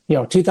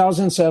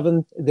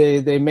 2007,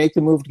 they make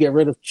the move to get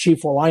rid of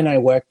Chief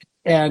Illiniwek.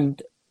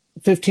 And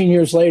 15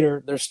 years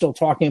later, they're still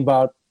talking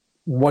about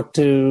what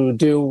to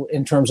do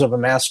in terms of a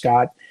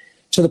mascot,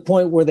 to the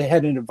point where they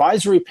had an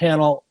advisory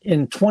panel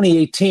in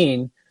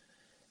 2018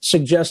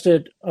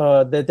 suggested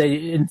that they,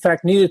 in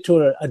fact, needed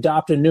to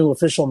adopt a new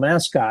official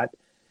mascot.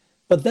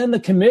 But then the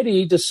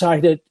committee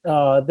decided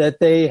that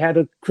they had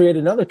to create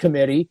another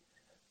committee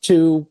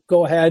to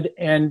go ahead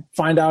and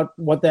find out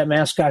what that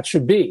mascot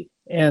should be.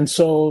 And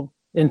so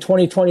in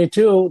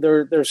 2022,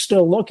 they're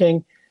still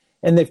looking,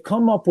 and they've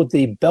come up with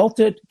the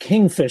belted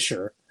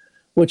kingfisher,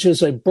 which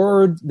is a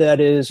bird that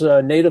is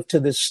native to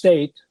this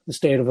state, the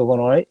state of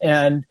Illinois,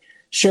 and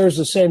shares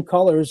the same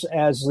colors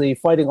as the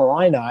Fighting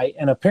Illini,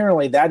 and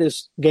apparently that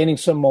is gaining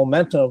some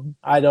momentum.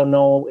 I don't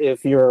know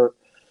if you're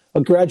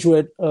a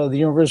graduate of the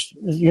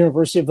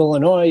University of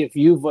Illinois, if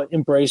you've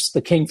embraced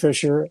the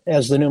kingfisher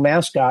as the new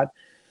mascot,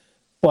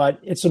 but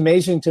it's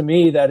amazing to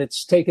me that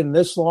it's taken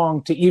this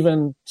long to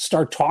even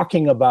start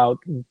talking about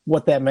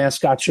what that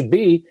mascot should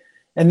be,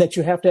 and that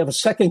you have to have a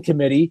second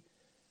committee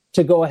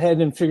to go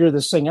ahead and figure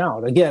this thing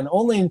out. Again,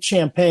 only in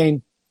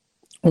Champaign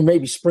or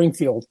maybe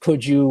Springfield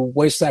could you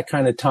waste that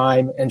kind of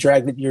time and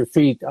drag your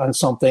feet on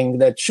something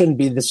that shouldn't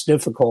be this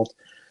difficult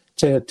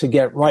to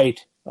get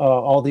right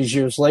all these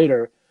years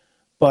later.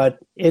 But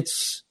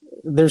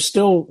there's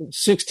still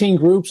 16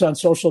 groups on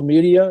social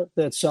media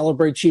that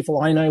celebrate Chief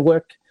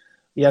Illiniwek.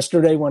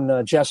 Yesterday,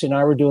 when Jesse and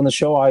I were doing the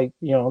show,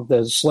 we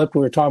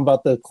were talking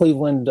about the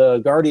Cleveland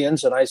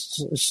Guardians, and I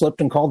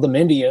slipped and called them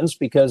Indians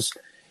because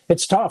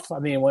it's tough. I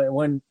mean,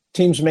 when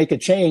teams make a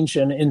change,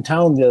 and in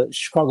town, the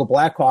Chicago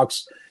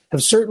Blackhawks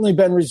have certainly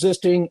been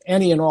resisting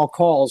any and all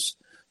calls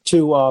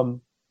to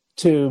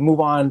move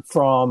on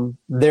from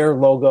their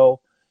logo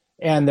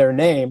and their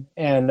name,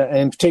 and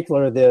in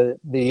particular the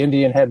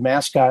Indian head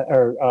mascot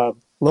or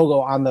logo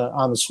on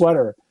the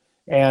sweater.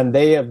 And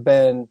they have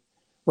been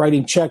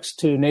writing checks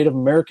to Native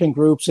American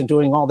groups and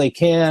doing all they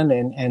can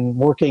and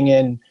working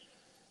in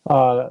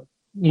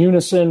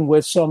unison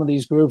with some of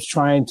these groups,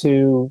 trying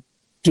to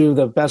do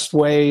the best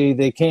way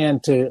they can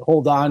to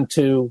hold on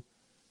to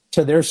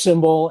their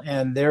symbol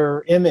and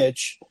their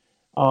image.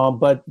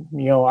 But,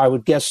 I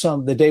would guess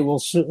the day will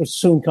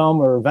soon come,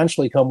 or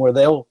eventually come, where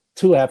they'll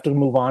too have to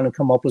move on and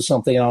come up with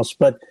something else.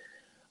 But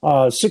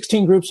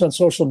 16 groups on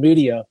social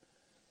media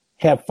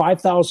have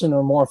 5,000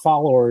 or more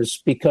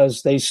followers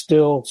because they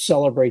still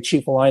celebrate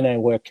Chief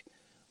Illiniwek.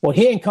 Well,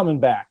 he ain't coming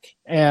back.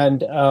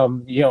 And,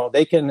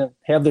 they can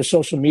have their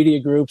social media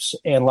groups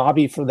and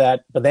lobby for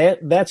that, but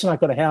that's not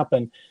going to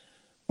happen.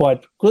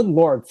 But good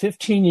Lord,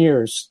 15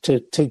 years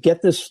to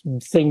get this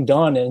thing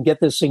done and get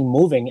this thing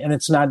moving, and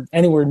it's not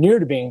anywhere near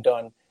to being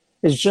done,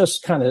 is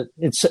just kind of,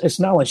 it's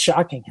not only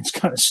shocking, it's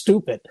kind of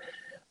stupid.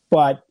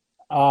 But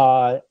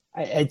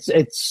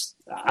it's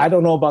I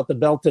don't know about the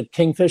belted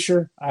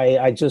kingfisher.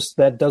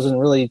 That doesn't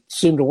really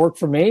seem to work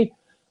for me.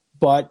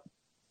 But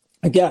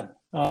again,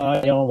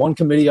 one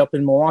committee up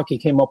in Milwaukee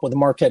came up with the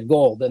Marquette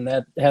Gold, and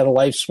that had a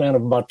lifespan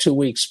of about 2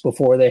 weeks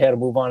before they had to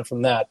move on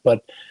from that.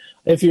 But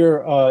if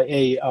you're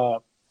a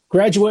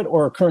graduate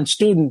or a current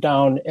student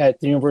down at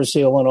the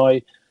University of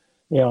Illinois,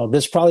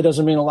 this probably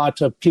doesn't mean a lot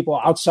to people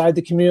outside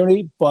the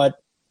community, but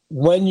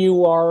when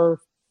you are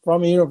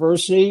from a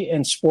university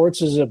and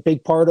sports is a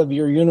big part of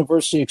your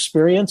university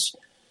experience,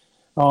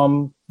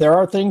 there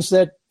are things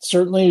that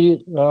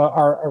certainly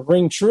are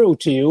ring true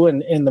to you,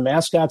 and the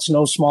mascot's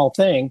no small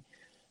thing.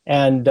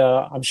 And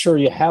I'm sure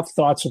you have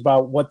thoughts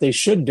about what they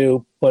should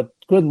do, but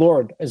good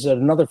Lord, is it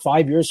another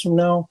 5 years from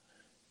now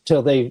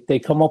till they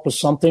come up with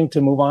something to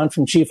move on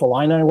from Chief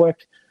Illiniwek?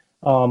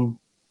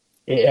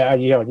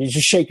 You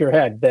just shake your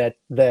head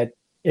that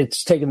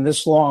it's taken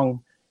this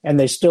long and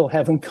they still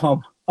haven't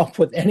come up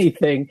with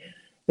anything.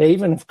 They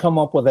even have come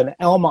up with an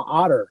Alma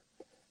otter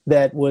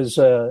that was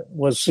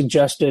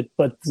suggested,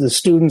 but the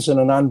students in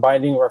a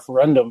non-binding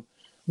referendum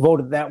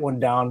voted that one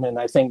down, and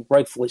I think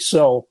rightfully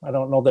so. I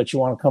don't know that you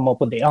want to come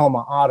up with the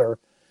Alma otter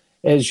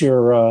as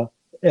your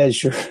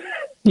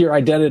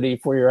identity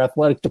for your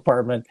athletic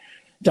department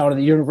down at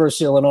the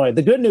University of Illinois.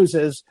 The good news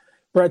is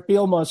Brett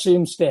Bielema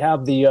seems to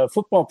have the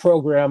football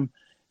program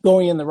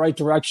going in the right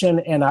direction,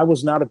 and I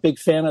was not a big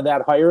fan of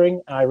that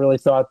hiring. I really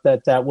thought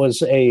that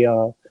was a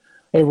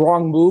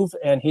wrong move,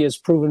 and he has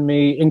proven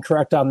me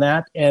incorrect on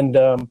that. And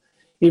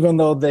even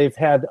though they've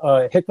had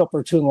a hiccup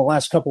or two in the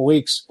last couple of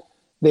weeks,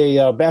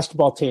 the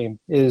basketball team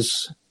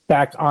is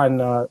back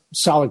on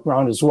solid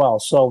ground as well.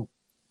 So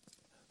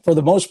for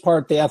the most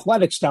part, the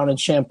athletics down in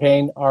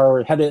Champaign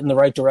are headed in the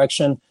right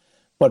direction.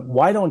 But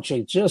why don't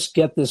you just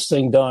get this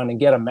thing done and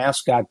get a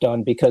mascot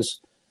done? Because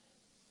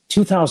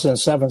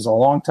 2007 is a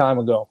long time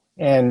ago.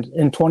 And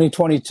in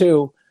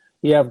 2022,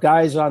 you have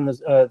guys on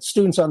the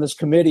students on this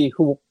committee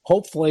who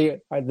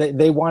hopefully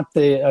they want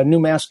the new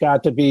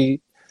mascot to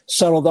be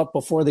settled up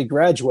before they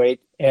graduate.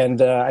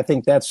 And I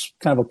think that's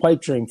kind of a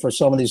pipe dream for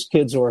some of these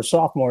kids who are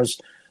sophomores,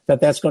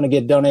 that's going to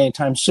get done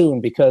anytime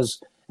soon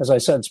because, as I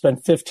said, it's been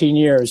 15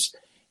 years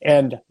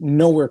and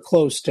nowhere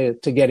close to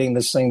getting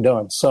this thing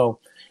done. So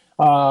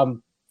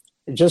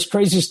just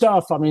crazy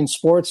stuff. I mean,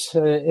 sports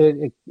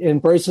it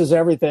embraces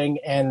everything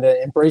and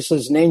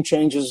embraces name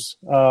changes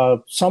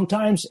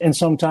sometimes, and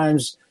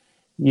sometimes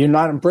you're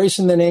not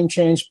embracing the name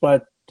change,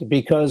 but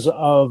because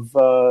of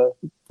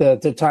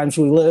the times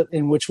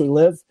in which we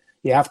live,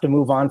 you have to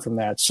move on from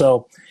that.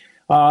 So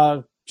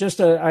I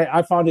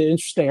found it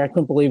interesting. I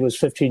couldn't believe it was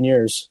 15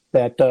 years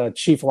that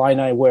Chief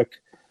Illini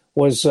Wick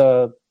was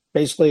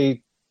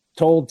basically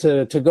told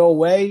to go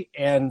away,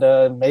 and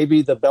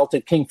maybe the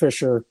Belted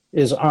Kingfisher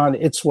is on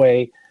its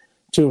way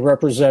to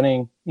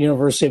representing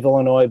University of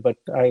Illinois, but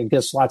I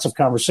guess lots of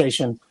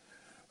conversation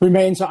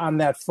remains on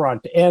that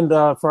front. And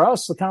for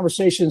us, the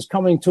conversation is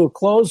coming to a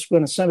close. We're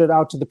going to send it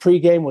out to the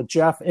pregame with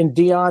Jeff and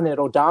Dion at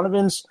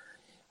O'Donovan's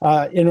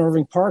in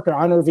Irving Park or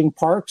on Irving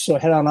Park. So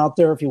head on out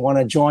there if you want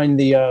to join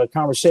the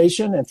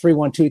conversation, and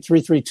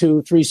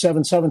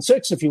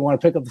 312-332-3776 if you want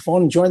to pick up the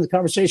phone and join the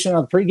conversation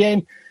on the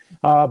pregame.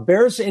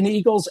 Bears and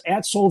Eagles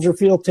at Soldier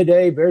Field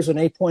today. Bears an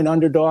 8-point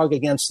underdog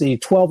against the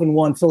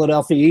 12-1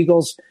 Philadelphia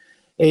Eagles.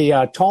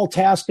 A tall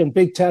task and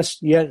big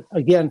test yet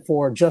again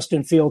for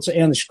Justin Fields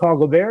and the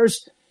Chicago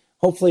Bears.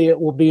 Hopefully it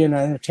will be an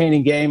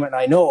entertaining game, and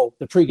I know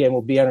the pregame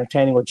will be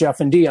entertaining with Jeff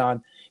and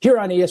Dion here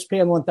on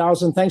ESPN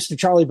 1000. Thanks to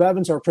Charlie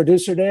Bevins, our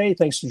producer today.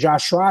 Thanks to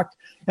Josh Schrock,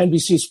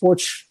 NBC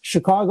Sports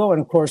Chicago. And,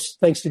 of course,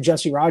 thanks to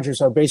Jesse Rogers,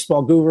 our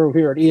baseball guru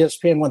here at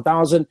ESPN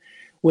 1000,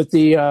 with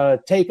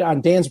the take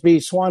on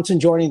Dansby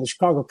Swanson joining the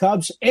Chicago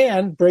Cubs,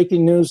 and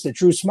breaking news that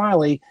Drew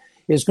Smiley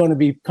is going to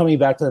be coming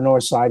back to the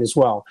north side as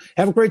well.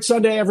 Have a great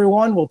Sunday,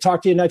 everyone. We'll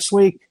talk to you next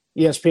week.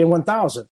 ESPN 1000.